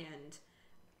toxins and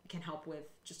can help with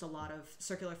just a lot of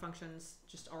circular functions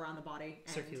just around the body.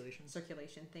 And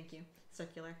circulation. Thank you.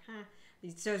 Circular.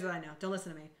 It shows what I know. Don't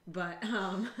listen to me. But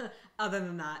other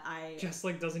than that, Jess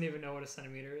like doesn't even know what a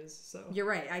centimeter is. So you're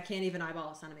right. I can't even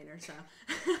eyeball a centimeter. So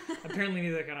apparently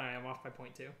neither can I. I'm off by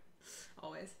 0.2.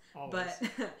 Always. Always.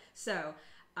 But so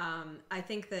I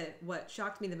think that what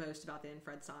shocked me the most about the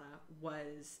infrared sauna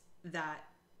was that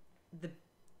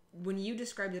when you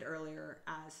described it earlier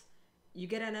as you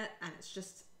get in it and it's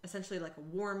just essentially like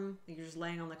you're just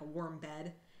laying on like a warm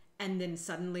bed, and then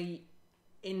suddenly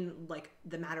in like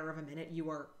the matter of a minute you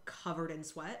are covered in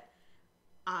sweat.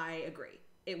 I agree.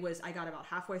 I got about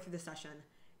halfway through the session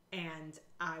and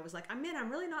I was like, I'm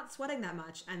really not sweating that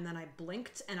much, and then I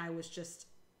blinked and I was just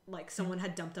like someone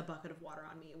had dumped a bucket of water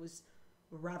on me. It was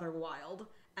rather wild,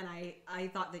 and I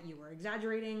thought that you were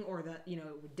exaggerating or that, you know,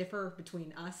 it would differ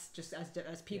between us just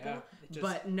as people.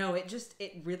 But no, it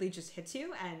really just hits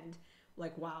you, and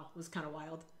like, wow, it was kind of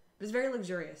wild. It was very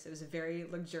luxurious. It was a very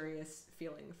luxurious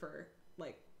feeling for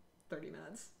like 30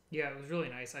 minutes. Yeah, it was really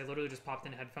nice. I literally just popped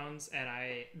in headphones, and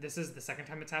this is the second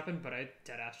time it's happened, but I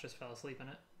deadass just fell asleep in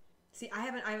it. See, I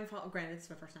haven't fallen. Granted, it's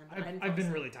my first time. But I've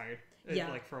been really tired.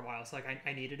 Like for a while, so like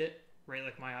I needed it. Right,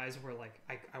 like my eyes were like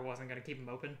I wasn't gonna keep them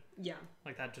open. Yeah,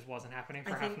 like that just wasn't happening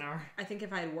for half an hour. I think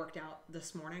if I had worked out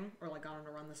this morning or like gone on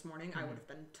a run this morning, I would have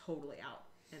been totally out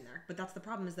in there. But that's the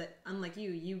problem, is that unlike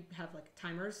you have like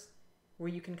timers where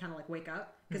you can kind of like wake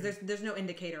up, because there's no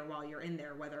indicator while you're in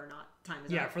there whether or not time is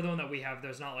up. Yeah, for the one that we have,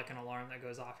 there's not like an alarm that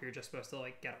goes off. You're just supposed to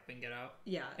like get up and get out.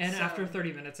 Yeah. And after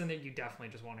 30 minutes in there, you definitely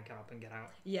just want to get up and get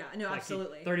out. Yeah, no, like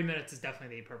absolutely. 30 minutes is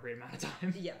definitely the appropriate amount of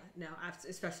time. Yeah, no,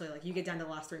 especially like you get down to the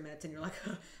last 3 minutes and you're like,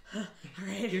 all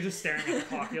right. You're just staring at the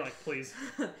clock. You're like, please.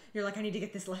 You're like, I need to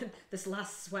get this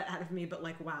last sweat out of me. But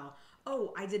like, wow.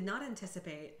 Oh, I did not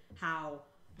anticipate how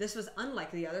this was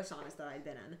unlike the other saunas that I'd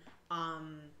been in.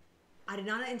 I did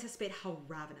not anticipate how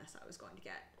ravenous I was going to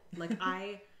get. Like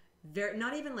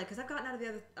not even like, because I've gotten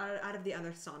out of the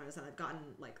other saunas and I've gotten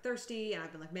like thirsty and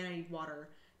I've been like, man, I need water.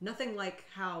 Nothing like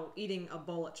how eating a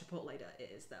bowl at Chipotle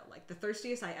is, though. Like the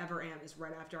thirstiest I ever am is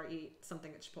right after I eat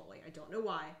something at Chipotle. I don't know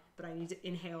why, but I need to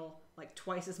inhale like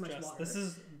twice as much water. This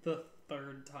is the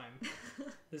 3rd time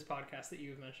this podcast that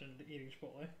you've mentioned eating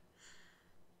Chipotle.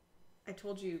 I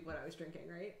told you what I was drinking,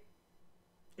 right?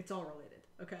 It's all related,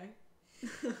 okay?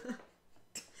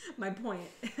 My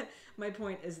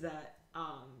point is that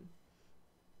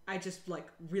I just like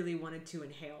really wanted to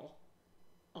inhale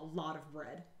a lot of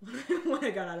bread when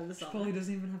I got out of the sauna. Chipotle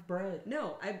doesn't even have bread.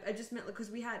 No, I just meant because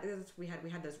we had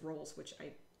those rolls, which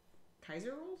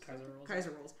Kaiser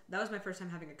rolls. That was my first time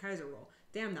having a Kaiser roll.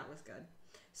 Damn, that was good.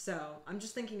 So I'm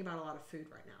just thinking about a lot of food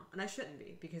right now, and I shouldn't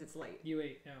be because it's late. You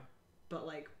ate, yeah. But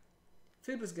like,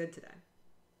 food was good today.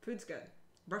 Food's good.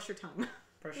 Brush your tongue.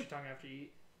 Brush your tongue after you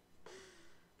eat.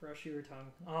 Brush your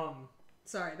tongue.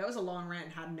 Sorry, that was a long rant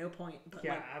and had no point. But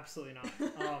yeah, absolutely not.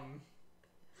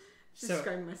 Just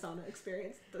describing my sauna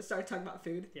experience. Started talking about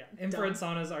food. Yeah, infrared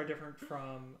saunas are different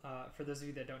from, for those of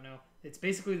you that don't know, it's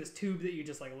basically this tube that you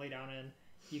just like lay down in.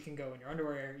 You can go in your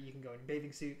underwear, you can go in your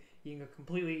bathing suit, you can go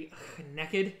completely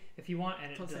naked if you want,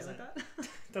 and it doesn't. Say it like that.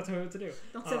 Don't tell me what to do.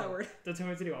 Don't say that word. Don't tell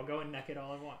me what to do. I'll go in naked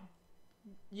all I want.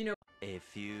 You know. A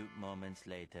few moments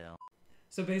later.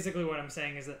 So basically what I'm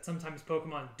saying is that sometimes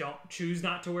Pokemon don't choose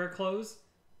not to wear clothes.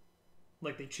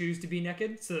 Like they choose to be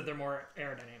naked so that they're more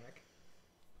aerodynamic.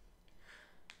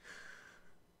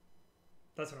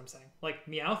 That's what I'm saying. Like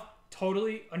Meowth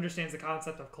totally understands the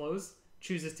concept of clothes,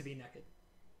 chooses to be naked.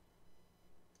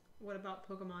 What about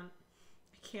Pokemon?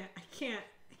 I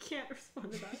can't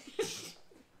respond to that.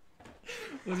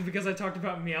 Was it because I talked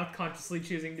about Meowth consciously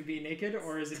choosing to be naked,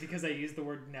 or is it because I used the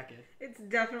word naked? It's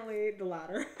definitely the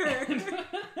latter.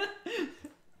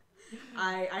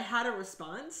 I had a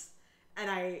response,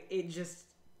 and it just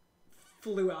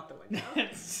flew out the window.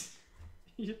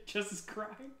 You're just as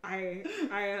crying. I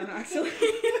am actually.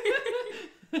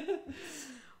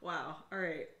 Wow. All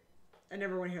right. I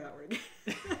never want to hear that word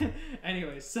again.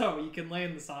 Anyway, so you can lay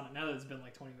in the sauna. Now that it's been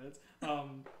like 20 minutes.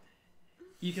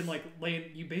 You can like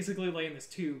you basically lay in this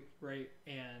tube, right?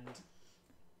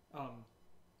 And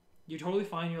you're totally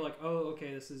fine. You're like, oh,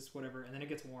 okay, this is whatever. And then it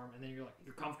gets warm, and then you're like,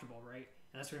 you're comfortable, right?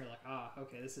 And that's when you're like,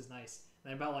 okay, this is nice.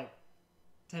 And then about like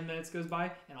 10 minutes goes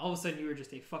by, and all of a sudden you are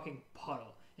just a fucking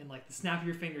puddle. And like the snap of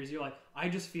your fingers, you're like, I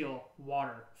just feel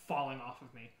water falling off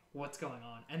of me. What's going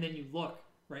on? And then you look,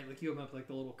 right? Like you open up like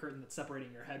the little curtain that's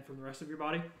separating your head from the rest of your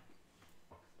body.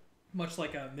 Much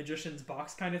like a magician's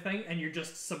box kind of thing, and you're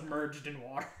just submerged in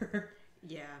water.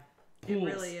 Yeah. Pools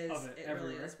it really is. Of it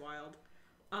really is wild.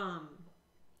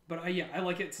 But I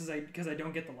like it because I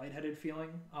don't get the lightheaded feeling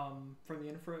from the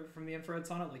infrared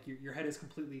sauna. Like your head is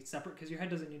completely separate because your head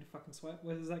doesn't need to fucking sweat.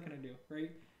 What is that gonna do, right?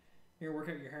 You're gonna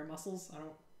work out your hair muscles.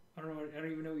 I don't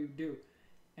even know what you do.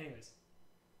 Anyways,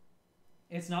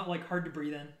 it's not like hard to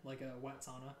breathe in like a wet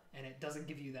sauna, and it doesn't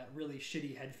give you that really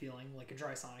shitty head feeling like a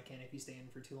dry sauna can if you stay in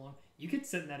for too long. You could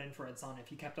sit in that infrared sauna if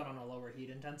you kept it on a lower heat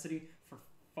intensity for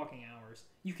fucking hours.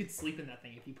 You could sleep in that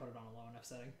thing if you put it on a low enough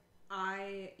setting.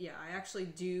 I actually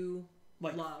do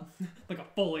love like a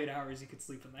full 8 hours you could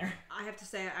sleep in there. I have to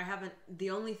say I haven't. The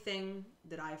only thing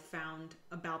that I've found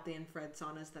about the infrared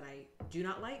saunas that I do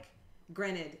not like,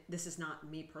 granted this is not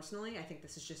me personally, I think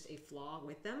this is just a flaw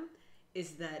with them,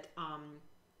 is that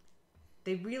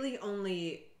they really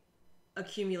only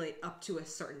accumulate up to a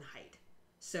certain height.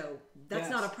 So that's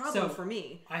not a problem for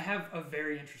me. I have a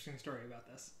very interesting story about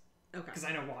this. Okay. Because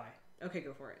I know why. Okay,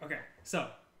 go for it. Okay, so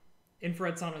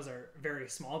infrared saunas are very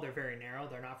small. They're very narrow.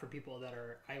 They're not for people that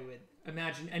are, I would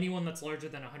imagine, anyone that's larger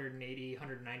than 180,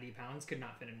 190 pounds could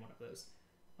not fit in one of those.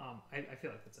 I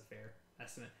feel like that's a fair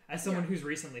estimate. As someone who's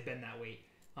recently been that weight.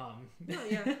 No,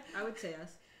 yeah, I would say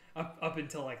yes. Up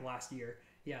until like last year.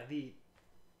 Yeah,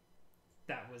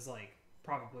 that was like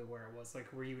probably where it was, like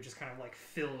where you would just kind of like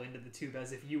fill into the tube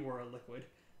as if you were a liquid.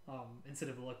 Instead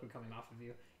of the liquid coming off of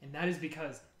you. And that is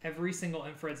because every single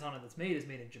infrared sauna that's made is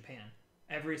made in Japan.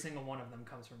 Every single one of them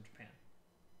comes from Japan.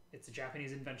 It's a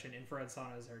Japanese invention. Infrared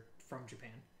saunas are from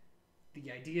Japan.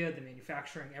 The idea, the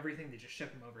manufacturing, everything, they just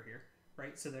ship them over here,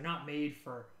 right? So they're not made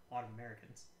for a lot of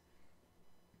Americans.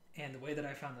 And the way that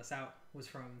I found this out was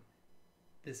from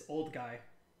this old guy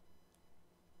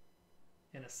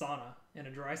in a sauna, in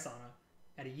a dry sauna,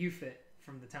 at a UFIT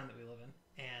from the town that we live in.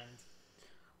 And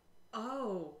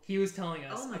he was telling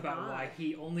us about why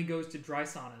he only goes to dry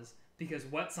saunas because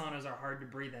wet saunas are hard to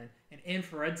breathe in, and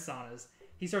infrared saunas,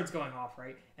 he starts going off,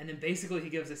 right? And then basically he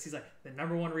gives us, he's like, the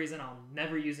number one reason I'll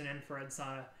never use an infrared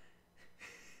sauna,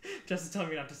 just to tell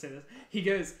me not to say this, he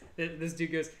goes, this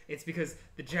dude goes, it's because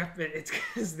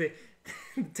the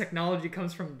technology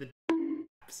comes from the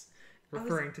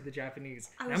referring to the Japanese.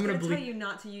 I was going to tell you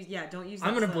not to use, don't use that.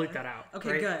 I'm going to bleep that out.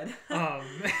 Okay, right? good. I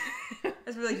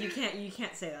was like, you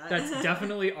can't say that. That's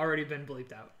definitely already been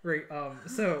bleeped out. Right.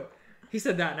 So he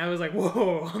said that, and I was like,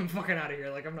 whoa, I'm fucking out of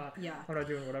here. Like, I'm not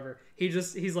doing whatever.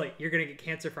 He's like, you're going to get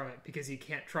cancer from it because you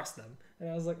can't trust them. And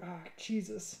I was like,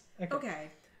 Jesus.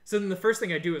 Okay. So then the first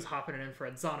thing I do is hop in an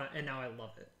infrared sauna, and now I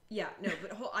love it. Yeah, no,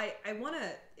 but I want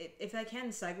to, if I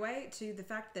can segue to the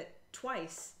fact that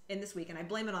twice in this week, and I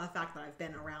blame it on the fact that I've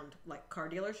been around like car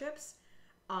dealerships,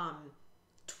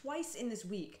 twice in this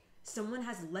week, someone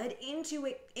has led into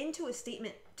a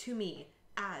statement to me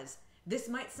as, this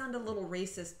might sound a little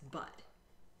racist, but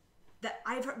that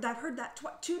I've heard that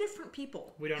two different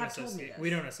people have told me this. We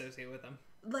don't associate with them.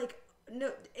 Like,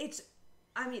 no, it's,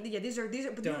 I mean, yeah, these are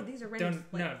random.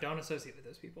 Don't associate with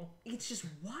those people. It's just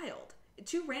wild.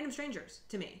 Two random strangers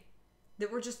to me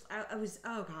that were just, I was,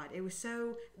 oh God, it was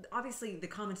so, obviously the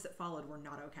comments that followed were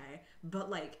not okay,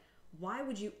 but like, why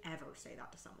would you ever say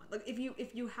that to someone? Like, if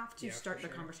you have to start the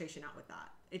conversation out with that,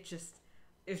 it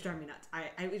was driving me nuts.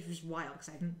 It was just wild because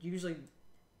I usually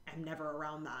am never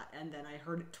around that, and then I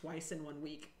heard it twice in 1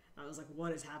 week. I was like,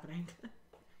 what is happening?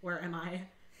 Where am I?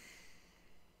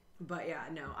 But yeah,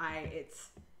 no, it's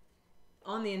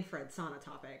on the infrared sauna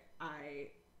topic. I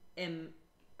am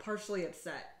partially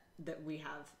upset that we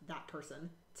have that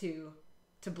person to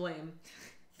blame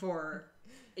for,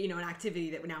 an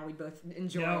activity that now we both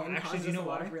enjoy and causes a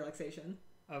lot of relaxation.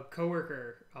 A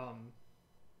coworker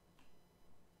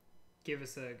gave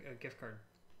us a gift card.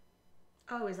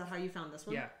 Oh, is that how you found this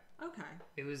one? Yeah. Okay.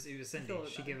 It was Cindy.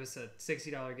 She gave us a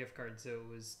 $60 gift card, so it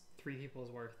was 3 people's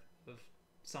worth of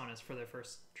saunas for their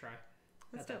first try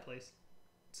at that place.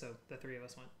 So the 3 of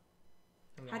us went.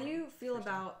 How do you feel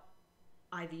about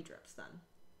IV drips then?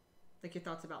 Like, your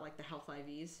thoughts about like the health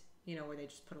IVs, where they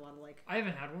just put a lot of like... I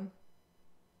haven't had one.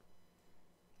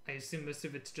 I assume most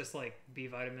of it's just like B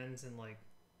vitamins and like,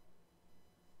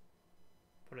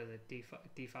 what are they,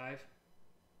 D5?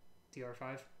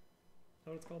 DR5. Is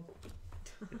that what it's called?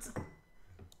 It's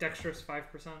dextrose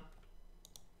 5%.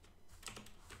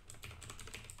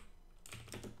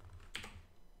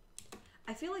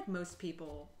 I feel like most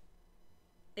people,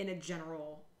 in a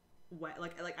general way,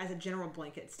 like as a general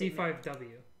blanket statement,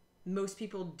 D5W. most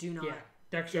people do not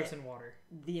dextrose get and water.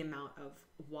 the amount of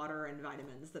water and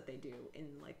vitamins that they do in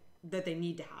like that they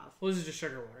need to have. Well, this is just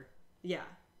sugar water. Yeah,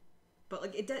 but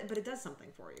like it does something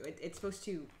for you. It's supposed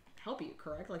to help you,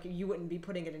 correct? Like you wouldn't be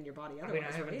putting it in your body otherwise.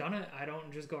 I haven't right? done it. I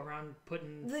don't just go around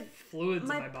putting fluids in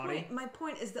my body. My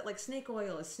point is that like snake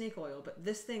oil is snake oil, but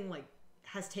this thing like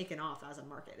has taken off as a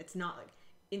market. It's not like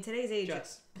in today's age.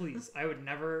 Jess, please, I would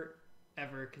never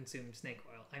ever consume snake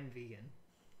oil. I'm vegan.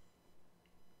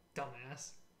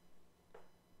 Dumbass.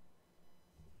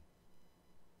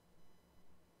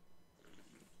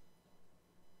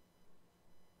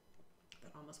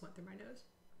 That almost went through my nose.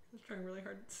 I was trying really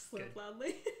hard to slip Good.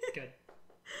 loudly. Good.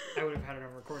 I would have had it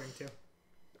on recording too.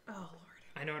 Oh Lord.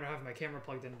 I know I don't have my camera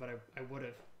plugged in, but I would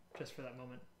have just for that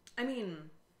moment. I mean,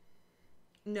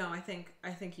 no, I think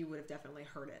you would have definitely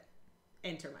heard it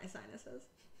enter my sinuses.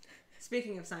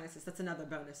 Speaking of sinuses, that's another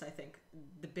bonus. I think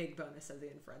the big bonus of the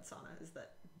infrared sauna is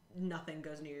that nothing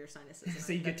goes near your sinuses.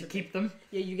 So you get to keep them.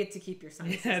 Yeah, you get to keep your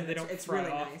sinuses. Yeah, they don't It's fry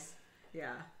really off. nice.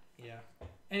 Yeah. Yeah.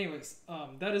 Anyways,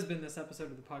 that has been this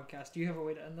episode of the podcast. Do you have a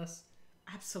way to end this?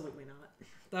 Absolutely not.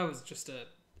 That was just a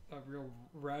real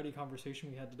rowdy conversation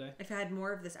we had today. If I had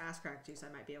more of this ass crack juice,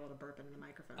 I might be able to burp into the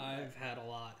microphone. I've had a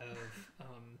lot of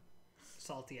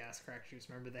salty ass crack juice.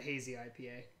 Remember the hazy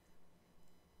IPA?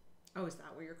 Oh, is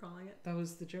that what you're calling it? That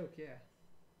was the joke, yeah.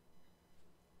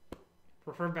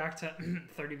 Refer back to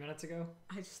 30 minutes ago.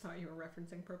 I just thought you were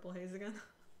referencing Purple Haze again.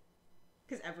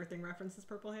 Because everything references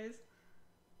Purple Haze.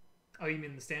 Oh, you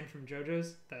mean the stand from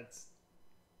JoJo's?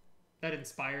 That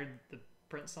inspired the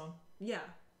Prince song? Yeah.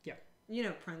 Yeah. You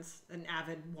know Prince, an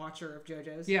avid watcher of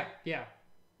JoJo's. Yeah, yeah.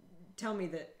 Tell me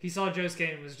that... He saw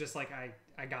Josuke and was just like,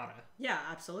 I gotta. Yeah,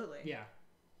 absolutely. Yeah.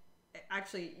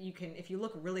 Actually, you can, if you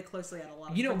look really closely at a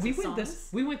lot of Prince's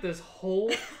we went this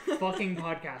whole fucking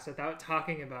podcast without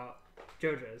talking about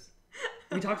JoJo's.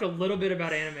 We talked a little bit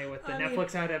about anime with the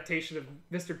Netflix adaptation of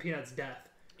Mr. Peanut's death.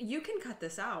 You can cut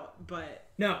this out, but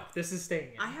no, this is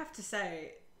staying in. I have to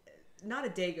say, not a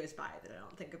day goes by that I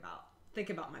don't think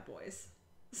about my boys.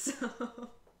 So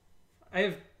I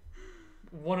have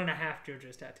 1.5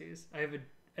 JoJo's tattoos. I have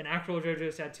an actual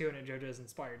JoJo's tattoo and a JoJo's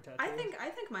inspired tattoo. I think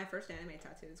my first anime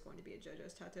tattoo is going to be a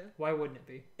JoJo's tattoo. Why wouldn't it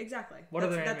be? Exactly. What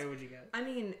other anime would you get? I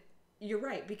mean, you're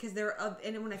right, because there are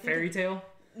and when I think Fairy Tail?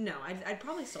 No, I'd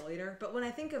probably Soul Eater. But when I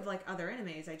think of like other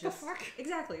animes, I just the fuck?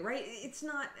 Exactly, right? It's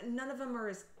not, none of them are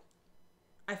as,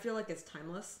 I feel like it's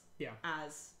timeless. Yeah.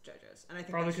 As JoJo's, and I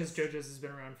think probably because JoJo's has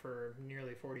been around for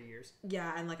nearly 40 years.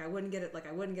 Yeah, and like I wouldn't get a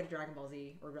Dragon Ball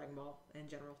Z or Dragon Ball in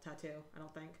general tattoo. I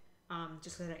don't think.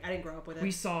 Just because I didn't grow up with it.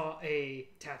 We saw a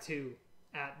tattoo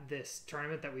at this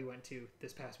tournament that we went to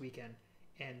this past weekend,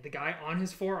 and the guy on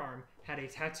his forearm had a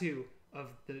tattoo of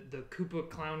the Koopa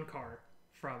clown car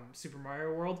from Super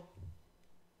Mario World.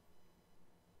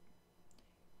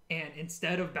 And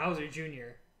instead of Bowser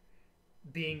Jr.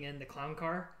 being in the clown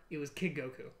car, it was Kid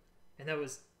Goku. And that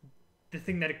was the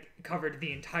thing that covered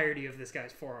the entirety of this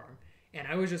guy's forearm. And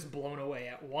I was just blown away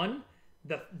at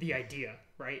the idea,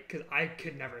 right? Because I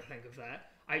could never think of that.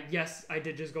 I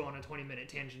did just go on a 20-minute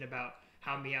tangent about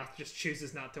how Meowth just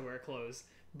chooses not to wear clothes,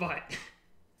 but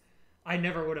I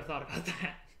never would have thought about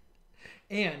that.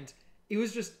 And it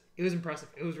was impressive.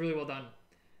 It was really well done.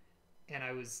 And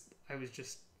I was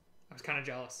kind of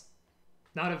jealous.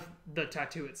 Not of the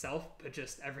tattoo itself, but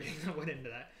just everything that went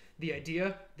into that. The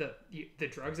idea, the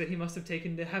drugs that he must have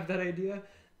taken to have that idea,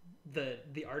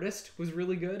 the artist was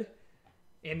really good,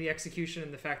 and the execution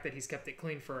and the fact that he's kept it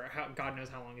clean for God knows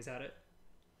how long he's at it.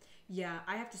 Yeah,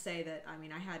 I have to say that, I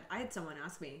mean, I had someone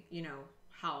ask me,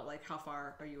 how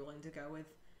far are you willing to go with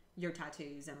your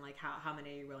tattoos, and like how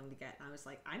many are you willing to get? And I was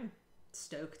like, I'm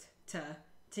stoked to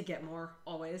get more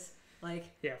always. Like,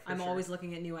 yeah, I'm always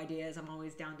looking at new ideas. I'm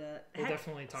always down to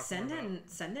definitely talk more about.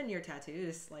 Send in your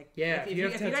tattoos. Like, yeah, if you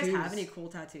guys have any cool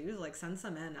tattoos, like send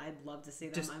some in. I'd love to see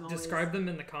them. Just describe them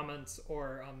in the comments,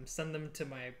 or send them to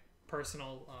my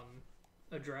personal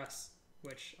address,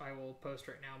 which I will post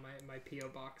right now. My PO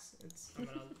box. I'm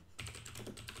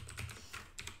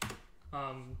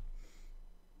gonna.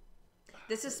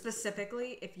 This is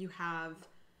specifically if you have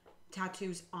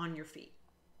tattoos on your feet.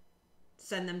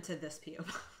 Send them to this PO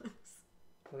box.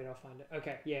 Wait, I'll find it.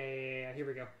 Okay, yeah. Here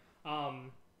we go.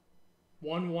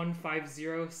 1150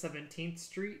 17th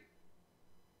Street,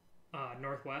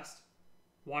 Northwest,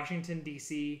 Washington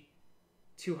D.C.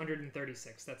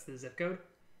 236. That's the zip code.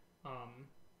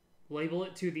 label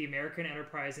it to the American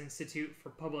Enterprise Institute for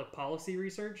Public Policy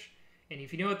Research. And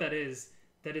if you know what that is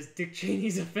Dick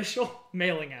Cheney's official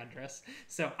mailing address.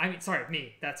 So, I mean, sorry,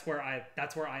 me. That's where I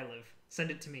live. Send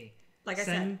it to me. Like I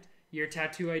Send said, your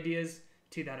tattoo ideas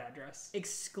to that address.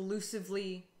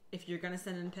 exclusively, if you're going to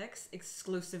send in pics,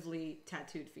 exclusively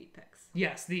tattooed feet pics.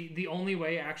 Yes, the only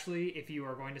way, actually, if you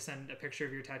are going to send a picture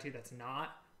of your tattoo that's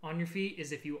not on your feet,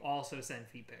 is if you also send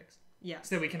feet pics. Yes.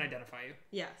 So that we can identify you.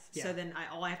 Yes. Yeah. So then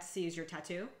all I have to see is your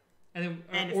tattoo. And then,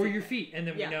 And or feet your pic. feet, and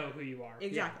then Yeah. we know who you are.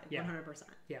 Exactly. Yeah. 100%.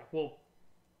 Yeah, we'll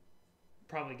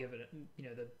probably give it,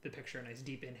 the picture a nice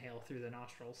deep inhale through the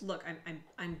nostrils. Look,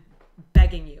 I'm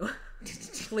begging you.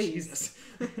 Please. Jesus.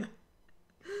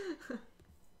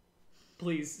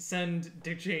 Please send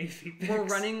Dick Cheney feet pics. We're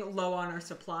running low on our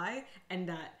supply, and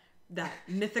that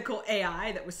mythical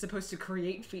AI that was supposed to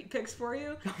create feet pics for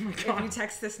you. Oh my If God. you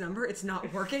text this number, it's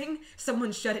not working.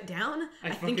 Someone shut it down. I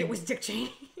think it fucking- was Dick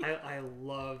Cheney. I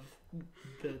love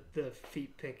the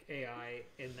feet pic AI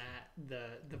in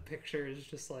that the picture is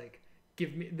just like,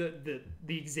 give me the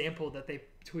example that they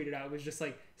tweeted out was just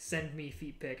like, send me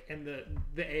feet pic, and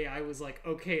the AI was like,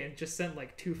 okay, and just sent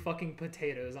like 2 fucking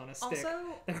potatoes on a stick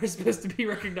Also- that were supposed to be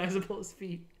recognizable as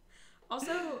feet.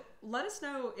 Also, let us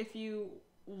know if you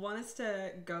want us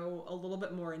to go a little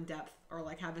bit more in depth, or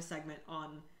like have a segment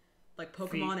on like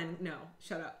Pokemon Feet. and no,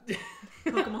 shut up,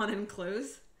 Pokemon and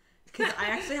clothes, because I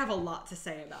actually have a lot to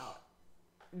say about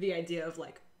the idea of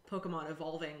like Pokemon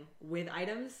evolving with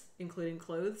items, including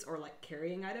clothes or like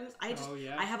carrying items. Oh,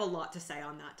 yeah. I have a lot to say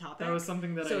on that topic. That was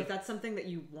something that so if that's something that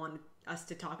you want us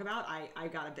to talk about, I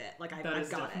got a bit. Like I've that is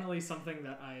got definitely something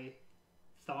that I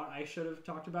thought I should have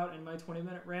talked about in my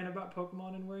 20-minute rant about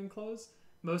Pokemon and wearing clothes.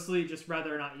 Mostly just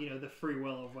rather or not, the free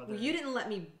will of whether... Well, you didn't let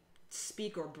me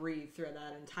speak or breathe through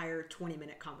that entire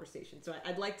 20-minute conversation. So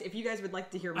I'd like to, if you guys would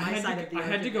like to hear my side of the I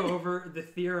had to argument. go over the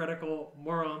theoretical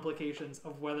moral implications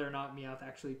of whether or not Meowth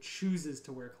actually chooses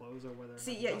to wear clothes or whether or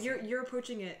See, not yeah, he doesn't. you're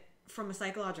approaching it from a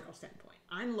psychological standpoint.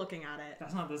 I'm looking at it.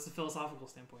 That's a philosophical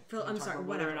standpoint. I'm sorry, talking about whatever.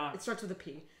 whether or not... It starts with a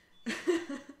P.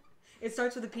 It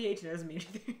starts with a PH and it doesn't mean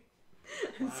anything.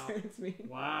 I'm Wow. sorry, it's me.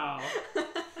 Wow.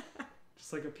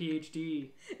 Just like a PhD.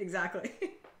 Exactly.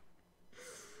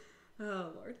 Oh,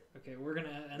 Lord. Okay, we're going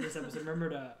to end this episode. Remember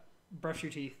to brush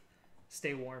your teeth,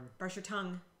 stay warm, Brush your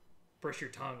tongue. brush your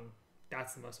tongue.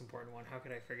 That's the most important one. How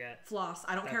could I forget? Floss.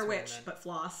 I don't That's care what I which, meant. but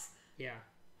floss. Yeah.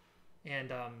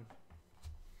 And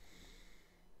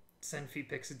send feet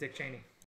pics to Dick Cheney.